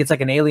seems like it's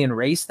like an alien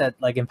race that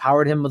like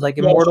empowered him with like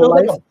immortal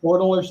life. Like a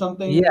portal or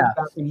something. Yeah,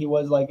 back when he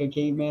was like a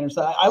caveman or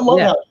something. I love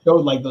how it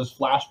showed like those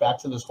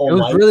flashbacks of his whole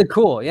life. It was really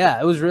cool. Yeah,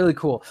 it was really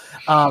cool.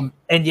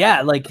 And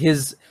yeah, like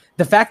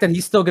the fact that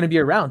he's still going to be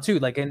around too,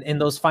 like in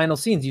those final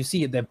scenes, you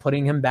see them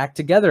putting him back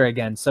together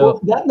again. So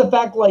that and the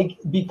fact, like,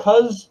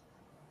 because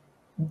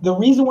the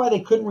reason why they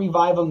couldn't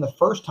revive him the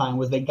first time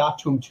was they got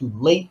to him too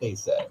late, they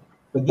said.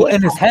 But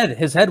and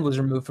his head was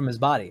removed from his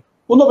body.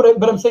 Well, no,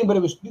 but I'm saying, but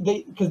it was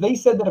because they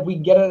said that if we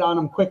get it on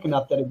him quick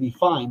enough, that it'd be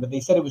fine. But they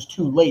said it was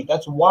too late.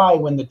 That's why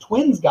when the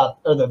twins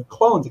or the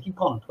clones, I keep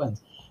calling them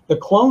twins, the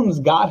clones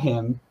got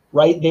him,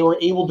 right? They were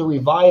able to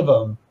revive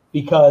him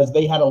because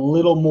they had a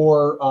little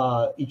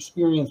more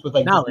experience with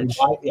like knowledge.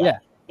 Yeah.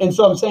 And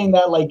so I'm saying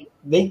that like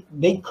they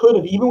could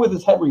have, even with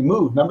his head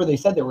removed, remember they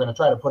said they were going to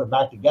try to put it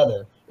back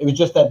together. It was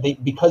just that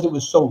because it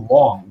was so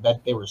long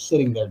that they were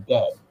sitting there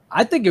dead.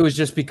 I think it was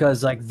just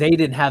because like they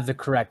didn't have the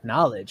correct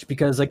knowledge,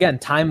 because again,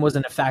 time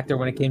wasn't a factor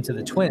when it came to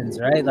the twins,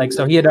 right? Like,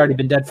 so he had already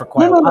been dead for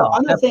quite a while. No,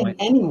 I'm not saying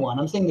anyone.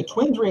 I'm saying the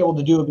twins were able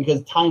to do it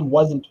because time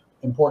wasn't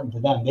important to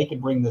them. They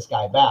could bring this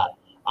guy back.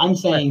 I'm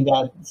saying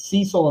that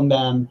Cecil and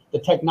them, the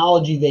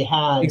technology they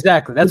had,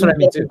 exactly. That's what I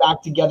mean too.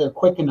 Back together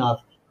quick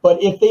enough.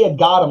 But if they had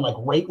got him like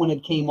right when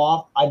it came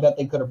off, I bet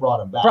they could have brought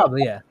him back.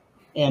 Probably, yeah.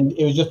 And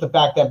it was just the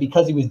fact that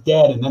because he was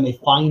dead, and then they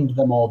find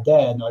them all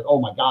dead, and they're like,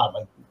 oh my god,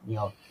 like, you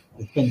know,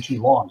 it's been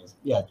too long.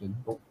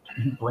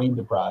 Brain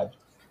deprived.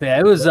 Yeah,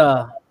 it was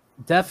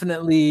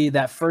definitely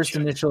that first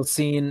initial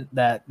scene,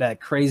 that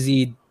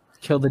crazy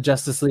kill the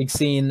Justice League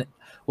scene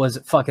was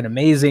fucking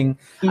amazing.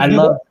 I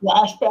love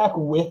flashback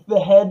with the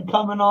head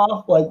coming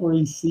off, like where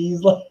he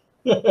sees like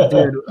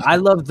dude, I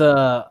love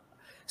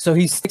so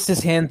he sticks his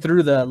hand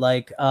through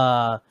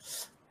the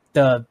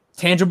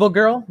tangible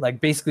girl,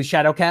 like basically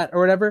Shadowcat or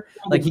whatever.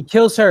 Like he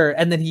kills her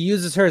and then he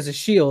uses her as a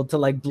shield to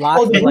like block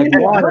like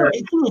water.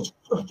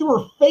 Through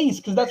her face,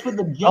 because that's what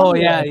the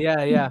yeah.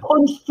 He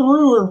punched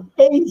through her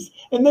face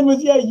and then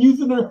was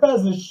using her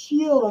as a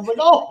shield. I was like,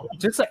 oh,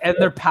 just like, and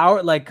their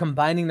power, like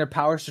combining their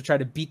powers to try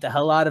to beat the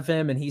hell out of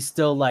him, and he's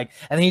still like,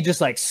 and he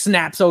just like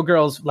snaps Battle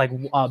Girl's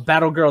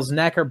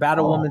neck or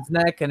Battle Woman's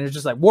neck, and it's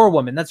just like War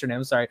Woman, that's her name.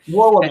 I'm sorry,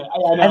 War Woman.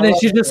 And then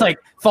she just like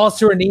falls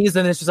to her knees,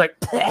 and it's just like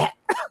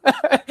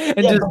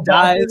and just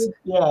dies.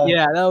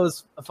 Yeah, that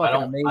was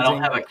fucking amazing. I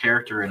don't have a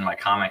character in my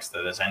comics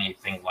that is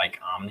anything like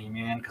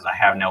Omni-Man, because I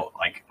have no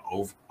like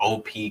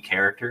OP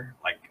character.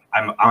 Like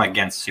I'm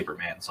against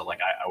Superman, so like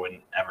I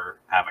wouldn't ever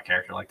have a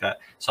character like that.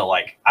 So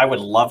like I would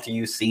love to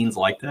use scenes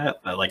like that,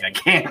 but like I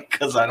can't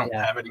because I don't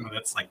have anyone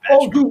that's like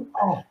that. Dude,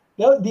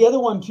 the other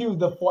one too,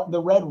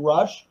 the Red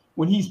Rush,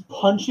 when he's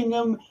punching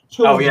him.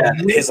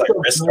 His like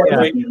wrist.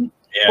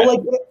 Yeah. But like,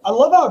 I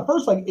love how at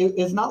first, like,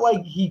 it's not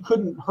like he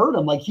couldn't hurt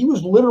him. Like, he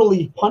was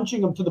literally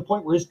punching him to the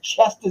point where his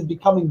chest is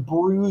becoming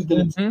bruised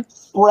and it's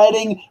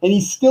spreading, and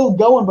he's still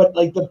going. But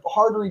like, the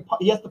harder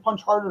he has to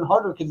punch harder and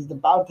harder because he's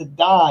about to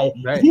die.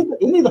 Right. Isn't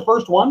he the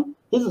first one?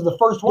 This is the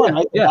first one,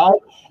 right? Yeah.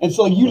 And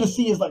so you just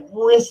see his like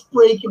wrist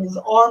breaking, his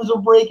arms are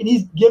breaking.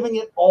 He's giving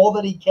it all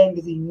that he can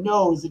because he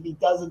knows if he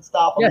doesn't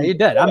stop him, you're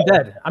dead. I'm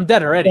dead. I'm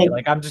dead already.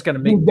 Like I'm just gonna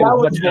make that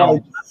was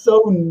like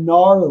so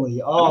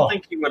gnarly. I don't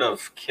think he would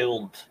have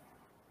killed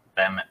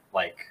them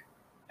like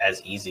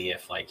as easy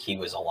if like he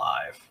was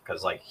alive,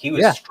 because like he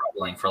was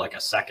struggling for like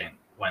a second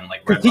when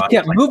like Red he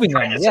kept moving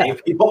trying to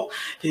save people.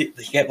 He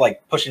kept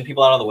like pushing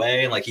people out of the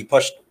way, and like he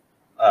pushed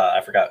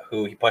I forgot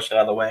who he pushed out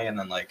of the way, and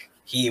then like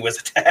he was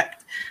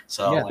attacked.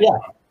 So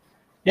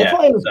that's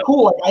why it was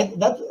cool. Like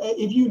that's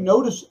if you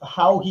notice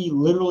how he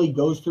literally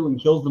goes through and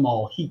kills them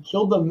all, he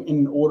killed them in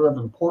an order of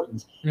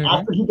importance.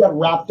 After he got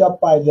wrapped up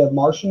by the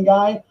Martian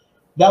guy,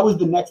 that was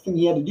the next thing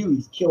he had to do.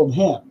 He's killed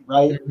him,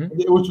 right?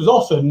 Which was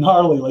also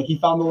gnarly. Like he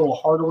found the little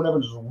heart or whatever,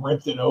 just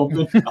ripped it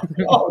open.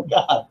 Oh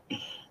god,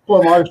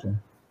 poor Martian.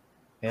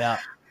 Yeah.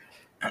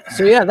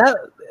 So yeah,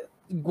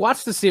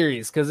 watch the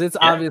series because it's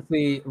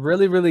obviously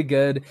really, really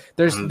good.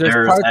 There's parts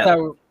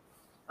that.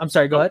 I'm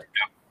sorry. Go ahead.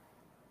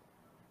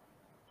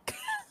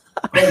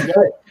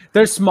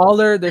 There's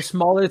smaller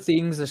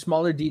things, there's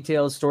smaller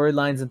details,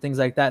 storylines, and things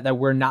like that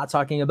we're not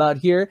talking about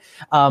here.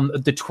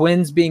 The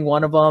twins being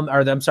one of them,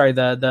 or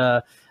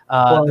the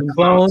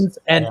clones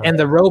and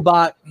the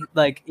robot,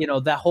 like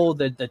that whole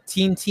the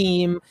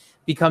team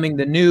becoming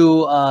the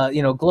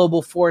new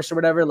global force or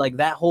whatever. Like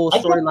that whole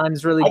storyline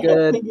is really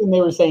good. I kept thinking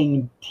they were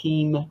saying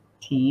team,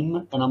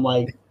 and I'm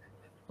like,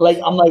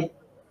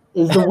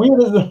 is the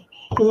weirdest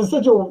because it's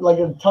such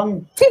a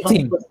tongue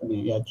twist to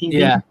me. Yeah, team.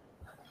 Yeah.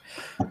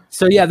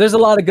 So yeah, there's a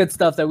lot of good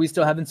stuff that we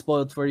still haven't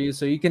spoiled for you,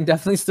 so you can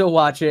definitely still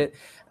watch it.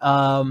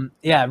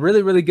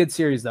 Really, really good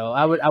series though.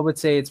 I would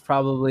say it's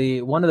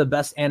probably one of the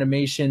best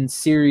animation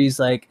series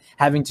like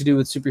having to do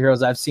with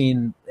superheroes I've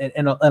seen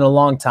in a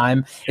long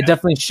time. It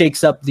definitely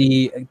shakes up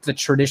the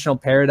traditional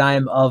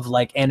paradigm of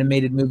like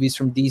animated movies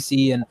from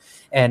DC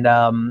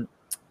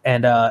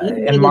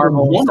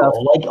Marvel and stuff.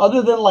 Like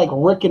other than like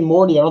Rick and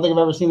Morty, I don't think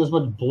I've ever seen this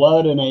much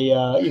blood in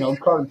a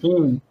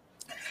cartoon.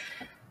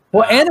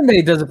 Well,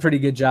 anime does a pretty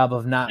good job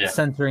of not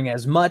censoring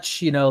as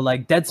much.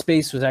 Like Dead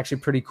Space was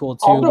actually pretty cool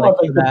too.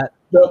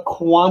 The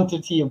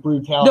quantity of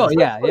brutality.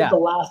 No, yeah. The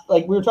last,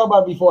 like we were talking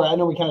about before, I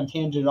know we kind of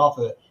tangented off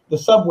of it. The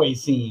subway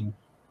scene,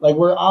 like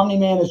where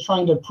Omni-Man is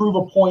trying to prove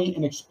a point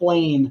and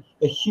explain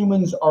that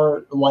humans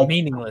are like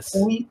meaningless.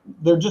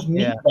 They're just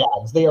meat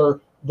bags. They're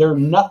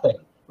nothing,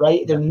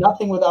 right? They're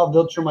nothing without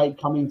Viltrumite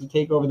coming to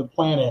take over the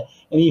planet.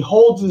 And he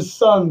holds his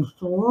son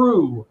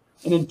through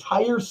an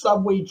entire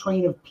subway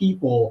train of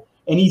people.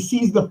 And he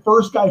sees the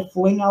first guy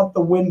fling out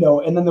the window,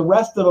 and then the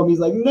rest of them, he's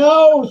like,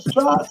 "No,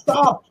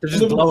 stop!" They're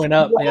just blowing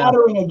up,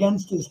 splattering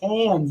against his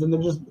hands, and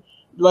they're just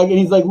like, and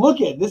he's like, "Look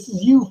this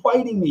is you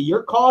fighting me.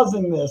 You're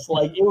causing this."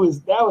 Like that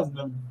was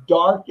the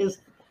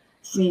darkest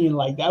scene.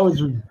 Like that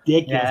was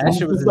ridiculous. Yeah, that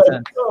shit was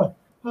intense.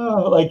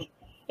 Like,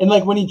 and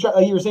like when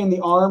like you were saying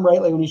the arm,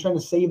 right? Like when he's trying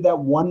to save that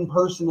one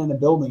person in the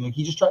building, like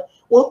he just tried,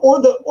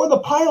 or the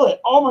pilot.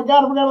 Oh my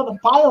God, I forgot about the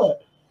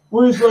pilot.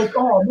 Where he's like,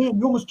 "Oh man,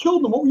 you almost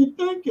killed him. What were you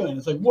thinking?"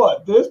 It's like,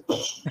 "What? This?"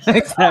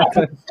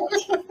 Exactly.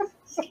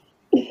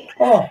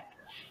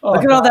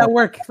 Look at all that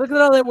work. Look at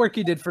all that work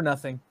you did for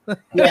nothing.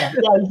 yeah.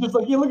 He's just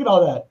like, look at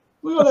all that.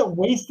 Look at all that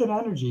wasted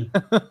energy.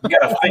 You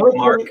gotta think,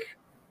 Mark.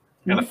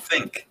 You gotta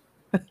think.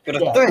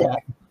 Think. Yeah.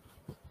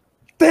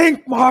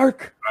 Think,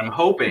 Mark. I'm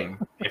hoping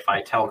if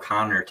I tell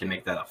Connor to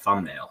make that a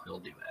thumbnail, he'll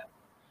do that.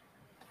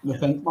 The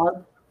think,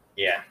 Mark.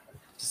 Yeah,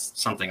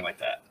 something like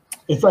that.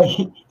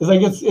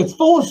 It's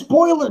full of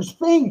spoilers.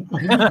 Think.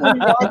 Yeah,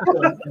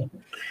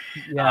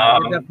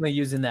 we're definitely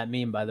using that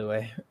meme, by the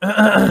way.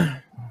 Yeah.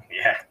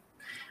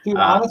 Dude,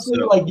 honestly,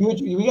 like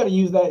we got to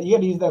use that. You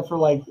got to use that for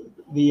like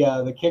the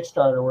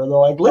Kickstarter, where they're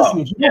like, "Listen,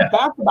 if you don't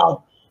back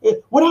about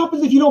it, what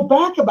happens if you don't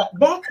back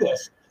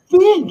this?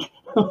 Think."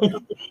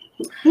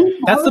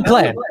 That's the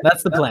plan.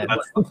 That's the plan.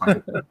 That's the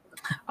plan.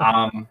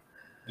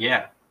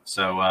 Yeah.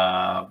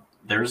 So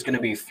there's going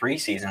to be 3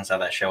 seasons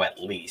of that show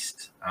at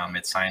least.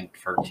 It's signed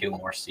for 2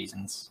 more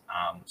seasons.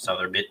 So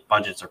their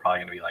budgets are probably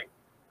going to be like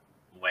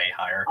way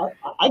higher.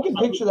 I can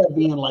picture that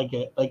being like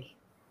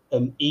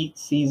an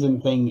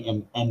 8-season thing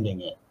and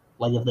ending it.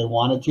 Like if they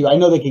wanted to, I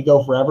know they could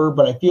go forever,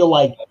 but I feel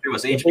like if it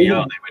was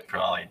HBO, they would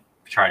probably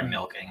try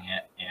milking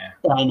it. Yeah,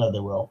 I know they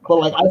will. But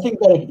like I think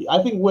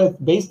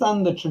based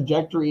on the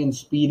trajectory and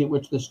speed at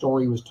which the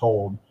story was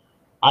told,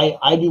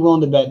 I'd be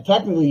willing to bet.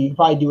 Technically, you could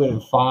probably do it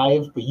in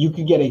 5, but you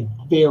could get a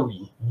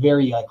very,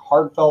 very like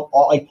heartfelt,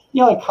 like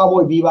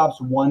Cowboy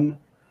Bebop's 1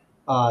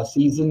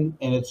 season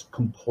and it's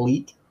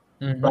complete,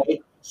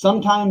 right?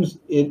 Sometimes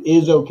it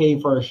is okay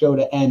for a show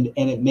to end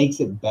and it makes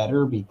it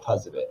better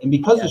because of it. And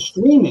because of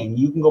streaming,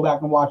 you can go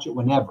back and watch it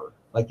whenever,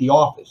 like The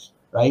Office,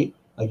 right?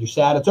 Like you're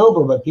sad it's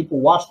over, but people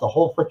watch the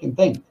whole freaking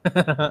thing,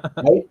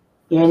 right?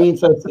 You know what I mean?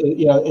 So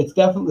it's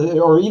definitely,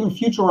 or even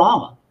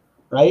Futurama,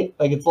 right?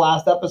 Like its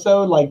last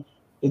episode, like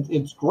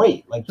it's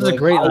great. Like it was a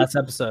great last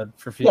episode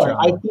for Futurama. Yeah,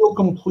 I feel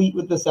complete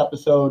with this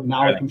episode.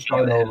 Now I can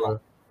start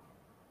over.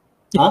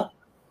 Huh?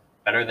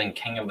 Better than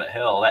King of the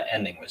Hill. That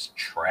ending was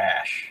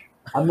trash.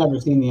 I've never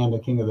seen the end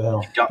of King of the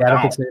Hill.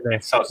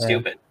 It's so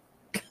stupid.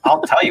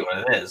 I'll tell you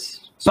what it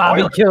is.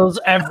 Bobby kills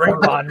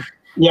everyone.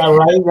 Yeah,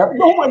 right.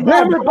 Oh my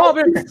God,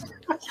 Bobby!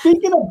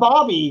 Speaking of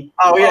Bobby.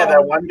 Oh yeah,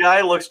 that one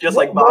guy looks just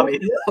like Bobby.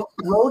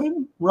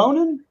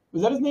 Ronan?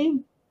 Was that his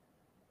name?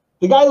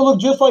 The guy that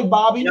looked just like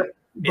Bobby. Yep.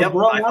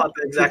 I thought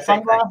the exact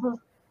same thing.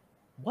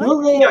 He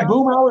looked like he had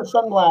Boomhauer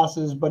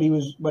sunglasses, but he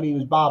was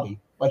Bobby.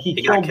 Like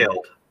he got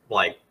killed,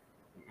 like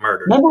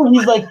murdered. Remember when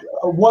he's like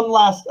one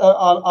last.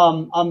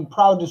 I'm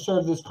proud to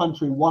serve this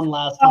country one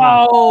last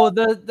time. Oh,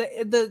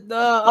 the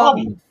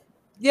Bobby.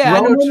 Yeah,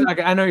 I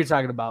know you're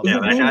talking about. Yeah,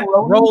 that guy?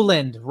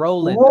 Roland.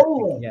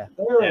 Yeah,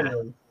 there it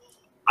is.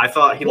 I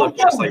thought he looked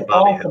just like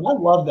Bobby. Awesome. I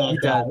love that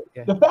guy.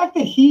 Yeah. The fact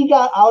that he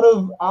got out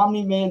of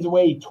Omni-Man's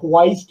way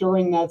twice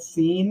during that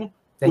scene.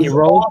 That he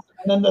rolled. Awesome.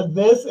 And then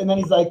and then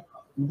he's like,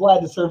 "I'm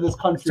glad to serve this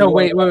country." So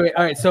wait. All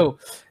right. So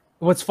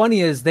what's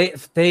funny is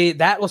they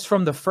that was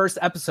from the first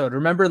episode.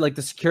 Remember, like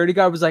the security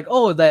guard was like,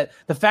 "Oh, that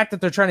the fact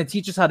that they're trying to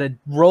teach us how to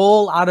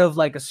roll out of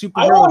like a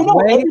superhero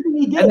way,"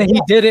 and then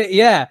he did it.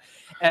 Yeah.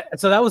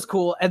 So that was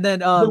cool. And then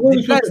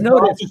you guys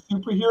noticed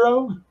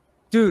superhero.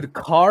 Dude,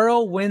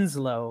 Carl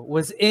Winslow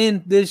was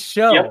in this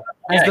show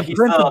as the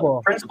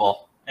principal.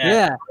 Principal.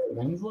 Yeah.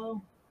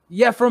 Winslow?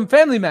 Yeah, from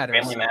Family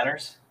Matters. Family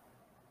Matters.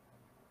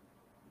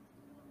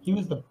 He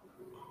was the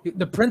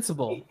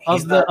principal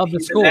of the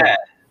school.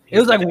 It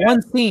was like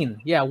one scene.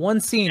 Yeah, one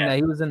scene that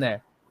he was in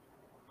there.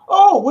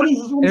 Oh, when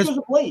he's supposed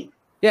to play.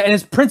 Yeah, and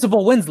it's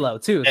Principal Winslow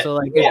too. So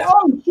like,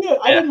 oh shit,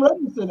 I didn't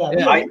register that.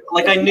 Yeah. I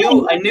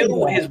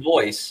knew his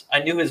voice.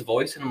 I knew his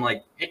voice, and I'm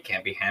like, it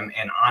can't be him.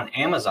 And on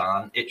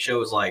Amazon, it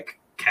shows like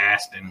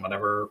cast and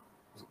whatever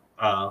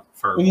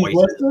for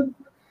voices.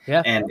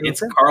 Yeah, and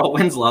it's Carl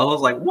Winslow. I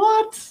was like,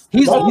 what?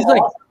 He's like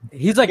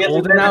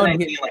older now, and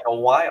like a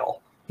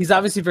while. He's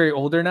obviously very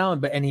older now,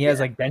 and he has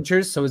like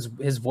dentures, so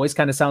his voice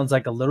kind of sounds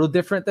like a little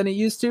different than it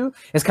used to.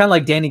 It's kind of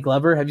like Danny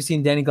Glover. Have you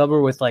seen Danny Glover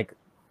with like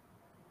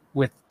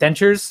with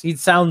dentures. He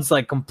sounds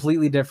like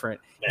completely different.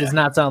 He does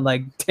not sound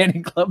like Danny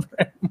Glover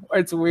anymore.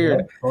 It's weird.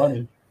 That's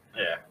funny.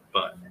 Yeah,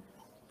 but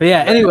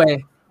yeah,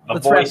 anyway, the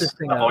let's wrap voice, this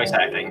thing the up. voice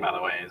acting, by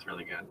the way, is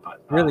really good.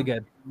 But Really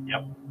good.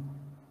 Yep.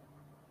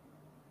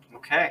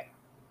 Okay.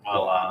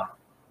 Well,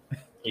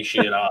 you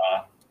should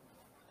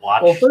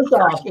watch. Well, first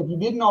off, if you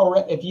didn't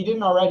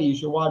already, you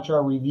should watch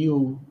our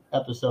review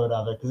episode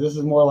of it, because this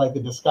is more like the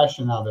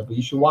discussion of it. But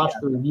you should watch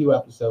the review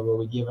episode where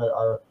we give it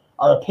our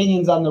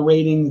opinions on the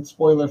rating. It's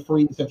spoiler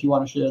free, so if you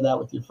want to share that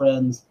with your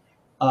friends,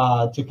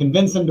 to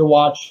convince them to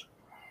watch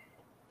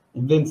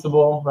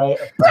Invincible, right?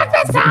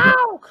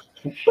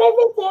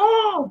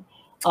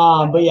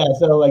 But yeah,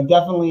 so like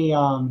definitely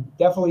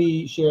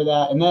share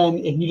that. And then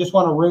if you just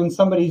want to ruin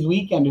somebody's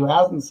weekend who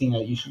hasn't seen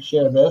it, you should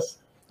share this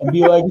and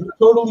be like, it's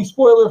totally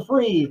spoiler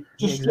free.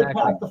 Just skip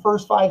past the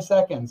first 5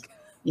 seconds,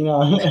 you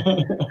know.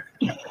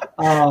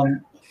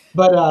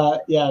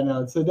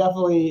 So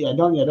definitely,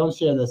 don't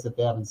share this if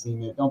they haven't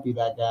seen it. Don't be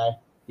that guy.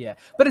 Yeah,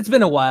 but it's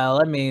been a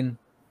while. I mean,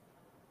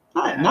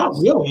 not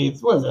really.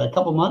 It's a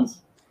couple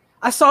months.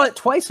 I saw it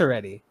twice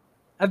already.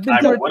 I've been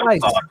through it twice.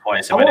 If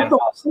I didn't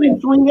fall asleep.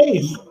 In 3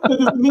 days. That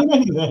doesn't mean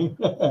anything.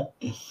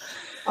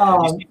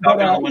 An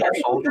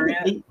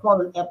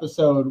 8-part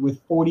episode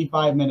with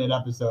 45-minute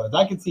episodes.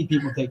 I could see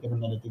people taking a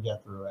minute to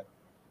get through it.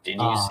 Did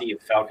you see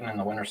Falcon and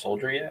the Winter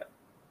Soldier yet?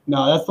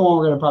 No, that's the one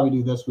we're going to probably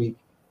do this week.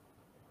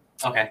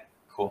 Okay,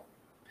 cool.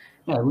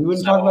 Yeah, we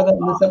wouldn't talk about that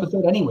in this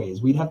episode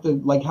anyways. We'd have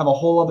to have a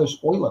whole other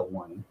spoiler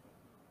warning.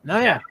 No,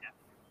 yeah.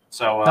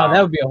 So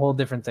that would be a whole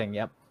different thing.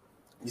 Yep.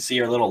 You see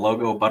your little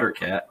logo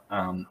Buttercat.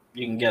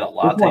 You can get a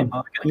latte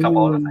mug and a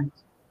couple other things.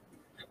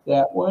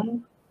 That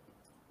one?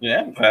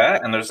 Yeah,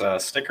 that, and there's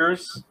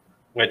stickers,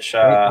 which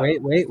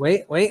wait.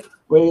 Wait,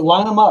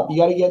 line them up. You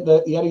got to get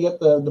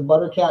the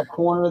Buttercat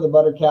corner, the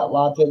Buttercat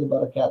latte, the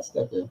Buttercat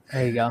sticker.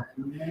 There you go.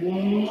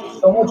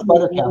 So much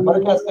Buttercat.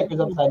 Buttercat sticker's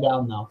upside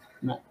down though.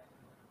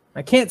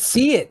 I can't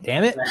see it.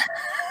 Damn it.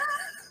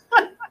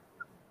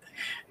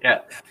 Yeah.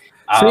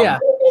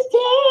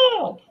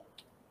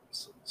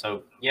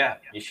 So yeah,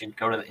 you should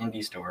go to the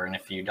indie store, and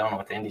if you don't know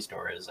what the indie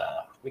store is,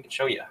 we can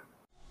show you.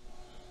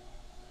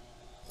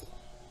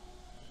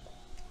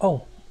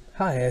 Oh,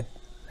 hi!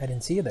 I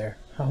didn't see you there.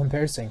 How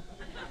embarrassing.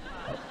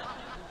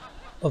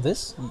 Oh,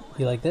 this?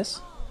 You like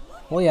this?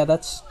 Well, yeah,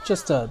 that's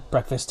just a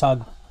Breakfast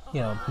Talk,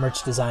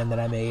 merch design that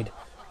I made,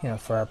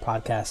 for our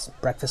podcast,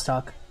 Breakfast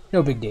Talk.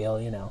 No big deal,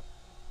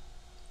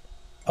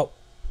 Oh,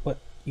 what?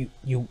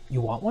 You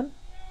want one?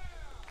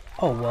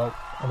 Oh, well,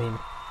 I mean,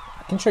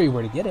 I can show you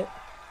where to get it.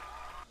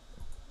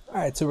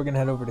 Alright, so we're going to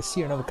head over to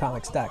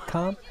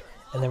SierraNovaComics.com,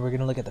 and then we're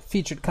going to look at the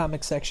featured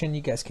comics section.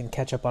 You guys can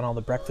catch up on all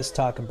the Breakfast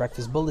Talk and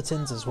Breakfast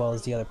Bulletins, as well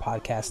as the other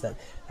podcasts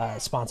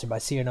that sponsored by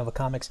Sierra Nova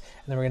Comics.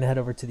 And then we're going to head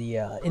over to the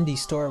indie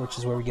store, which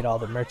is where we get all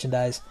the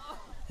merchandise.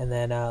 And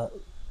then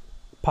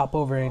pop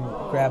over and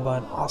grab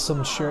an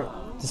awesome shirt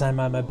designed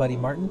by my buddy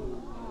Martin.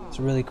 It's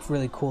a really,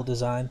 really cool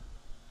design.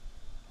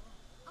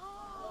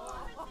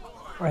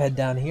 Or head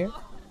down here,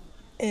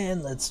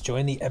 and let's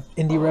join the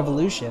indie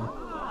revolution.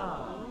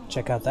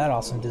 Check out that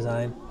awesome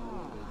design.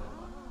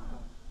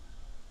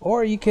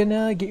 Or you can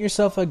get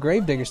yourself a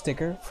Gravedigger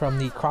sticker from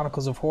the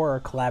Chronicles of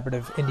Horror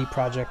collaborative indie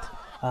project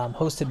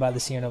hosted by the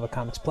Sierra Nova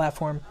Comics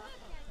platform.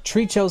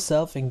 Treat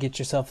yourself and get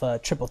yourself a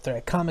Triple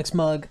Threat Comics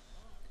mug.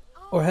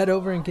 Or head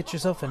over and get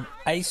yourself an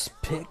Ice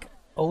Pick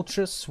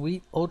Ultra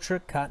Sweet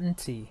Ultra Cotton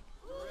Tea.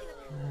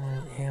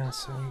 Yeah,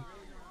 so you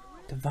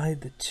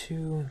divide the 2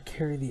 and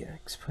carry the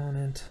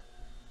exponent.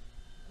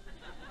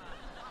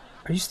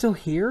 Are you still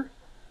here?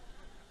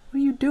 What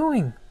are you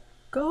doing?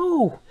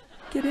 Go!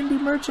 Get indie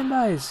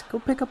merchandise. Go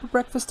pick up a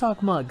Breakfast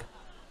Talk mug.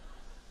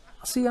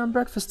 I'll see you on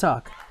Breakfast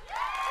Talk.